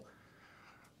people,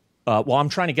 I'm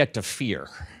trying to get to fear,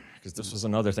 because this was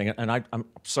another thing, and I'm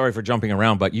sorry for jumping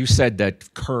around, but you said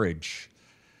that courage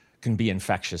can be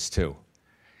infectious too.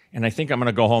 And I think I'm going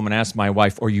to go home and ask my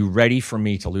wife, are you ready for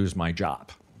me to lose my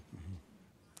job?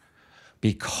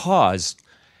 Because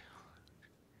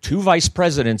 2 vice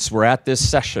presidents were at this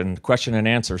session, question and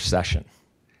answer session,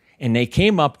 and they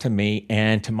came up to me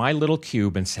and to my little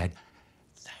cube and said,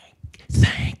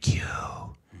 thank you.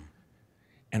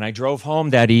 And I drove home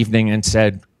that evening and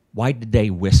said, why did they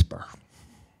whisper?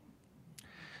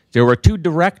 There were 2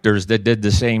 directors that did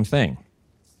the same thing.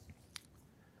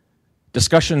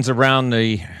 Discussions around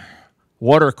the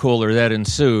water cooler that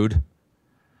ensued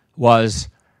was,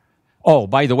 oh,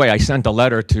 by the way, I sent a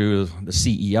letter to the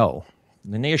CEO.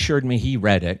 And they assured me he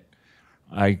read it.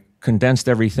 I condensed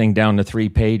everything down to 3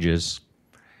 pages.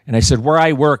 And I said, where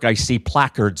I work, I see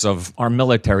placards of our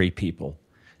military people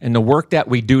and the work that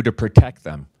we do to protect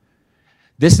them.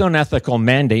 This unethical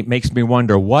mandate makes me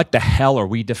wonder, what the hell are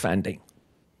we defending?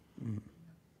 A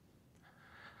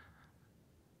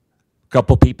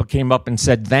couple people came up and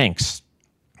said, thanks.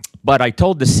 But I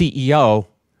told the CEO,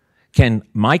 can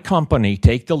my company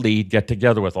take the lead, get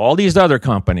together with all these other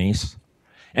companies,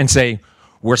 and say,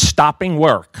 we're stopping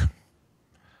work.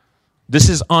 This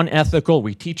is unethical.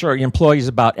 We teach our employees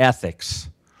about ethics.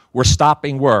 We're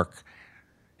stopping work,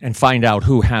 and find out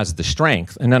who has the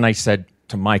strength. And then I said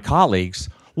to my colleagues,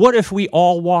 what if we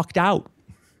all walked out?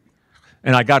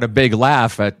 And I got a big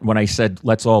laugh when I said,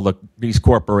 let's all these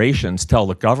corporations tell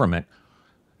the government,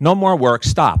 no more work,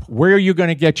 stop. Where are you going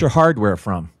to get your hardware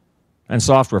from and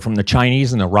software? From the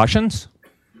Chinese and the Russians?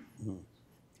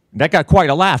 That got quite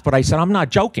a laugh, but I said, I'm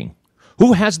not joking.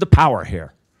 Who has the power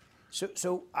here?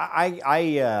 So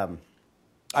I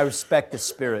respect the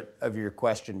spirit of your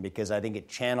question because I think it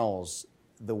channels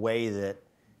the way that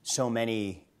so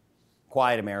many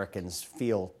quiet Americans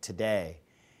feel today.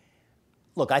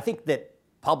 Look, I think that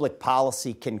public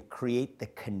policy can create the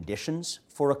conditions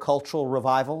for a cultural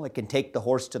revival. It can take the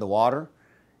horse to the water,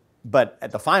 but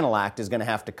at the final act is going to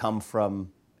have to come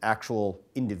from actual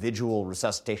individual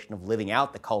resuscitation of living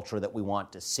out the culture that we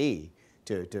want to see,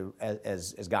 to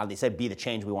as Gandhi said, be the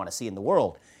change we want to see in the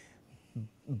world.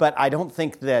 But I don't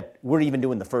think that we're even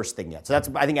doing the first thing yet. So that's,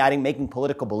 I think, making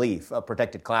political belief a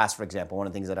protected class, for example, one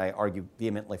of the things that I argue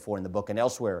vehemently for in the book and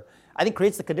elsewhere, I think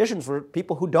creates the conditions for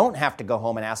people who don't have to go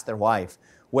home and ask their wife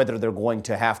whether they're going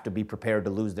to have to be prepared to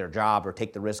lose their job or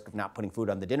take the risk of not putting food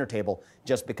on the dinner table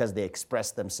just because they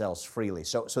express themselves freely.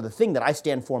 So the thing that I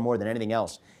stand for more than anything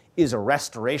else is a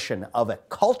restoration of a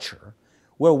culture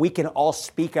where we can all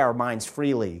speak our minds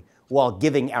freely while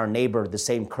giving our neighbor the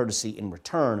same courtesy in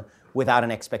return without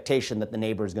an expectation that the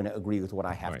neighbor is going to agree with what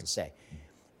I have to say.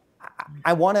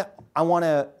 I want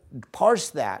to parse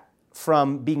that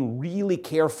from being really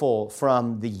careful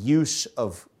from the use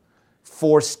of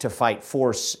force to fight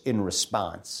force in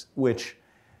response, which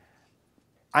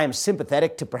I am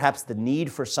sympathetic to perhaps the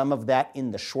need for some of that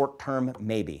in the short term,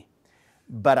 maybe.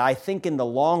 But I think in the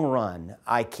long run,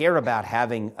 I care about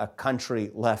having a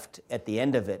country left at the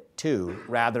end of it too,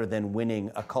 rather than winning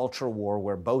a culture war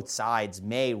where both sides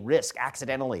may risk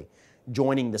accidentally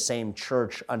joining the same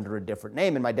church under a different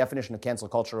name. In my definition of cancel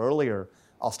culture earlier,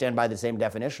 I'll stand by the same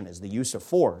definition as the use of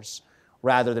force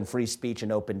rather than free speech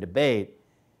and open debate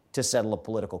to settle a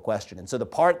political question. And so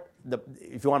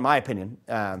if you want my opinion,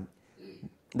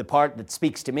 the part that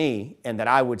speaks to me and that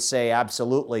I would say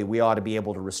absolutely we ought to be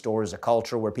able to restore is a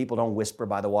culture where people don't whisper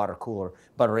by the water cooler,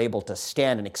 but are able to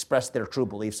stand and express their true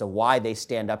beliefs of why they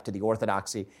stand up to the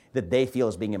orthodoxy that they feel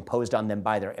is being imposed on them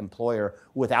by their employer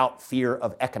without fear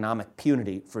of economic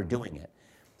punity for doing it.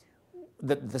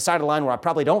 The side of the line where I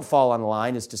probably don't fall on the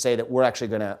line is to say that we're actually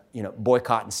going to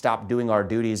boycott and stop doing our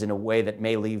duties in a way that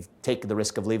may take the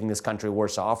risk of leaving this country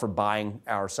worse off or buying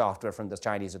our software from the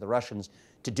Chinese or the Russians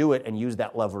to do it and use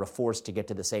that lever of force to get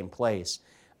to the same place.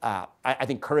 I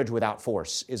think courage without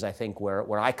force is, I think,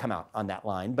 where I come out on that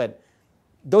line. But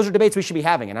those are debates we should be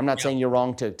having, and I'm not saying you're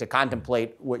wrong to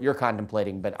contemplate what you're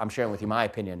contemplating, but I'm sharing with you my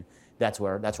opinion. That's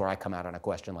where I come out on a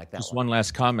question like that. Just one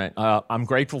last comment. I'm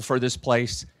grateful for this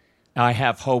place. I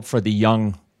have hope for the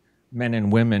young men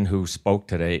and women who spoke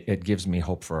today. It gives me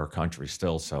hope for our country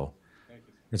still, so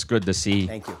it's good to see.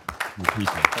 Thank you. People.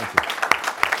 Thank you.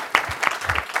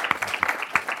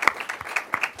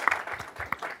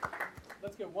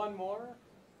 Let's get one more,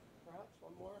 perhaps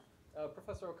one more.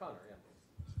 Professor O'Connor, yeah.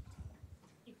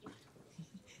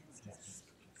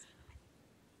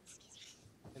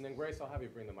 And then Grace, I'll have you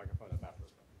bring the microphone up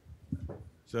afterwards.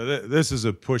 So this is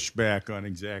a pushback on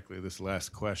exactly this last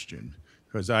question,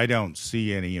 because I don't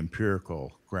see any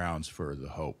empirical grounds for the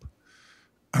hope.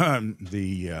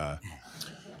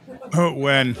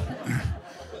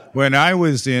 When I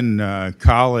was in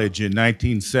college in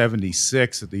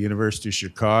 1976 at the University of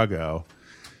Chicago,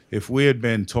 if we had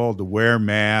been told to wear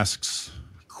masks,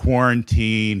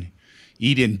 quarantine,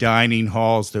 eat in dining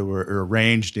halls that were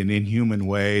arranged in inhuman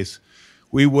ways,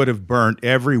 we would have burnt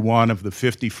every one of the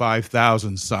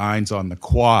 55,000 signs on the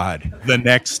quad the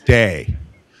next day.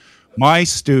 My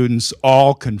students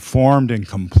all conformed and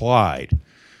complied.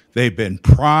 They've been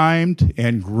primed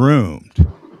and groomed.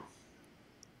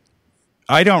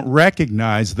 I don't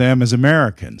recognize them as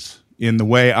Americans in the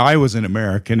way I was an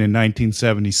American in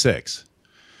 1976.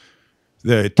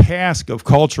 The task of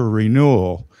cultural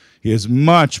renewal is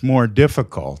much more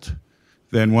difficult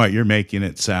than what you're making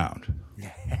it sound.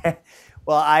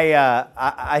 Well,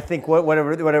 I think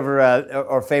whatever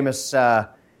our famous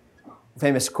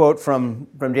famous quote from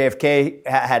JFK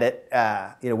had it,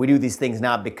 we do these things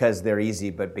not because they're easy,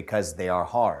 but because they are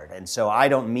hard. And so I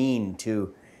don't mean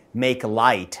to make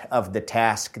light of the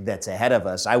task that's ahead of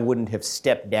us. I wouldn't have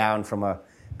stepped down from a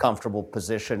comfortable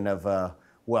position of a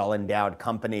well-endowed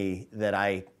company that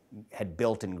I had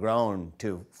built and grown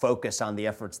to focus on the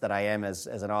efforts that I am as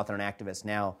an author and activist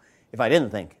now if I didn't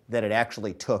think that it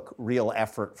actually took real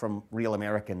effort from real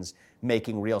Americans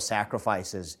making real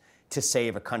sacrifices to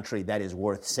save a country that is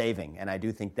worth saving. And I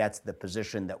do think that's the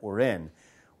position that we're in.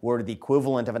 We're the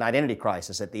equivalent of an identity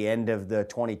crisis at the end of the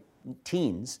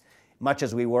 20-teens, much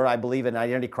as we were, I believe, an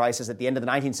identity crisis at the end of the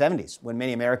 1970s, when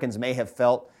many Americans may have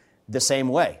felt the same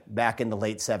way back in the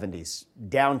late 70s,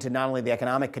 down to not only the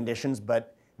economic conditions,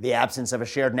 but the absence of a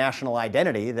shared national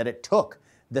identity that it took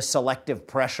the selective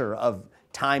pressure of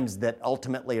times that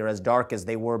ultimately are as dark as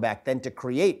they were back then to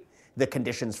create the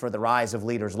conditions for the rise of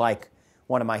leaders like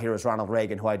one of my heroes, Ronald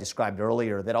Reagan, who I described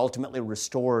earlier, that ultimately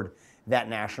restored that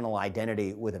national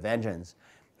identity with a vengeance.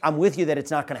 I'm with you that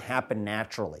it's not going to happen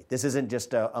naturally. This isn't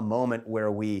just a moment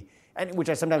where which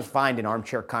I sometimes find in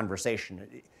armchair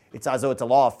conversation, it's as though it's a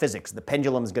law of physics. The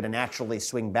pendulum's going to naturally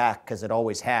swing back because it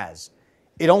always has.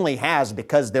 It only has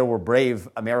because there were brave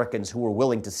Americans who were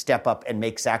willing to step up and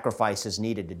make sacrifices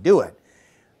needed to do it.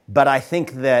 But I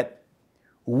think that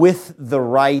with the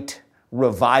right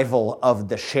revival of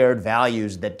the shared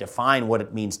values that define what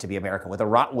it means to be American, with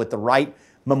the right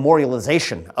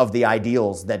memorialization of the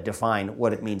ideals that define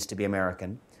what it means to be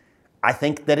American, I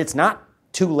think that it's not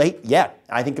too late yet.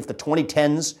 I think if the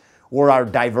 2010s were our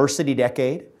diversity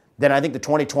decade, then I think the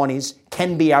 2020s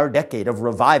can be our decade of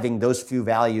reviving those few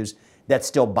values that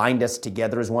still bind us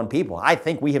together as one people. I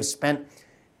think we have spent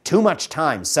too much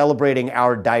time celebrating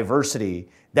our diversity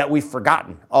that we've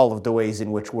forgotten all of the ways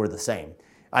in which we're the same.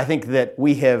 I think that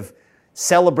we have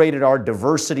celebrated our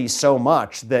diversity so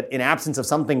much that in absence of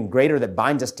something greater that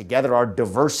binds us together, our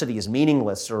diversity is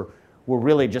meaningless, or we're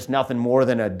really just nothing more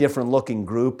than a different looking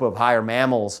group of higher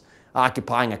mammals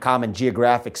occupying a common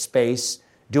geographic space,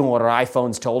 doing what our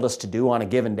iPhones told us to do on a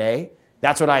given day.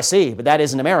 That's what I see, but that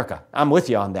isn't America. I'm with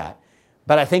you on that.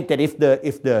 But I think that if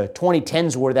the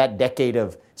 2010s were that decade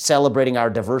of celebrating our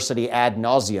diversity ad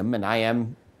nauseum, and I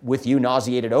am with you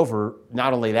nauseated over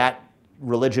not only that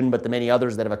religion, but the many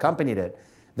others that have accompanied it,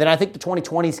 then I think the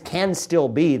 2020s can still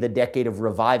be the decade of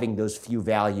reviving those few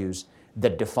values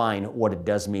that define what it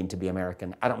does mean to be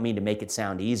American. I don't mean to make it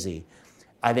sound easy.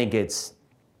 I think it's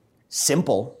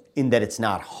simple in that it's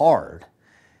not hard.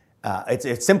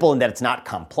 It's simple in that it's not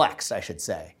complex, I should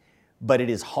say. But it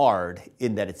is hard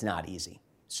in that it's not easy.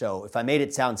 So if I made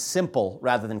it sound simple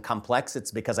rather than complex,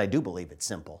 it's because I do believe it's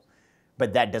simple.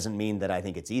 But that doesn't mean that I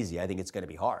think it's easy. I think it's going to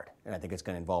be hard, and I think it's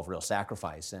going to involve real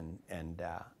sacrifice. And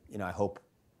I hope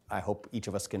each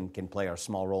of us can play our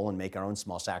small role and make our own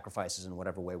small sacrifices in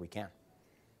whatever way we can.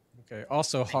 Okay.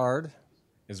 Also hard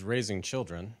is raising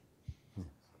children. But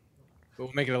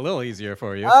we'll make it a little easier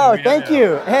for you. Oh, thank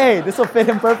you. Hey, this will fit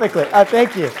him perfectly. Oh,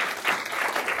 thank you.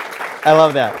 I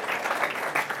love that.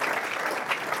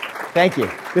 Thank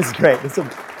you. This is great. It's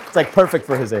like perfect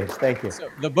for his age. Thank you. So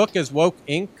the book is Woke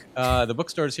Inc. The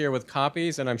bookstore's here with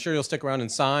copies, and I'm sure you'll stick around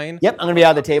and sign. Yep, I'm going to be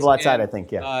on the table outside, I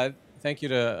think, yeah. Thank you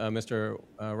to Mr.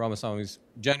 Ramaswamy's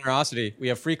generosity. We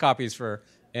have free copies for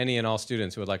any and all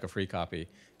students who would like a free copy.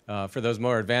 For those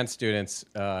more advanced students,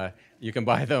 you can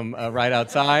buy them right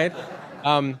outside.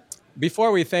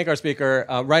 Before we thank our speaker,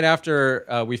 right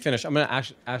after we finish, I'm going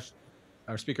to ask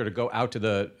our speaker to go out to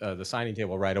the signing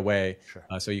table right away, sure.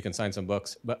 So you can sign some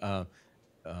books. But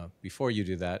before you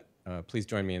do that, please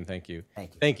join me in thank you.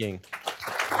 Thanking.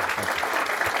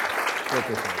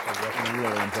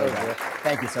 Really enjoyed that.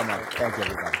 Thank you so much. Thank you,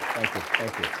 everybody. Thank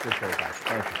you. Good very much.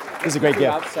 Thank you. This is a great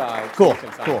gift. Outside. Cool.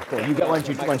 You got. Why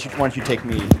don't you take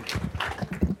me?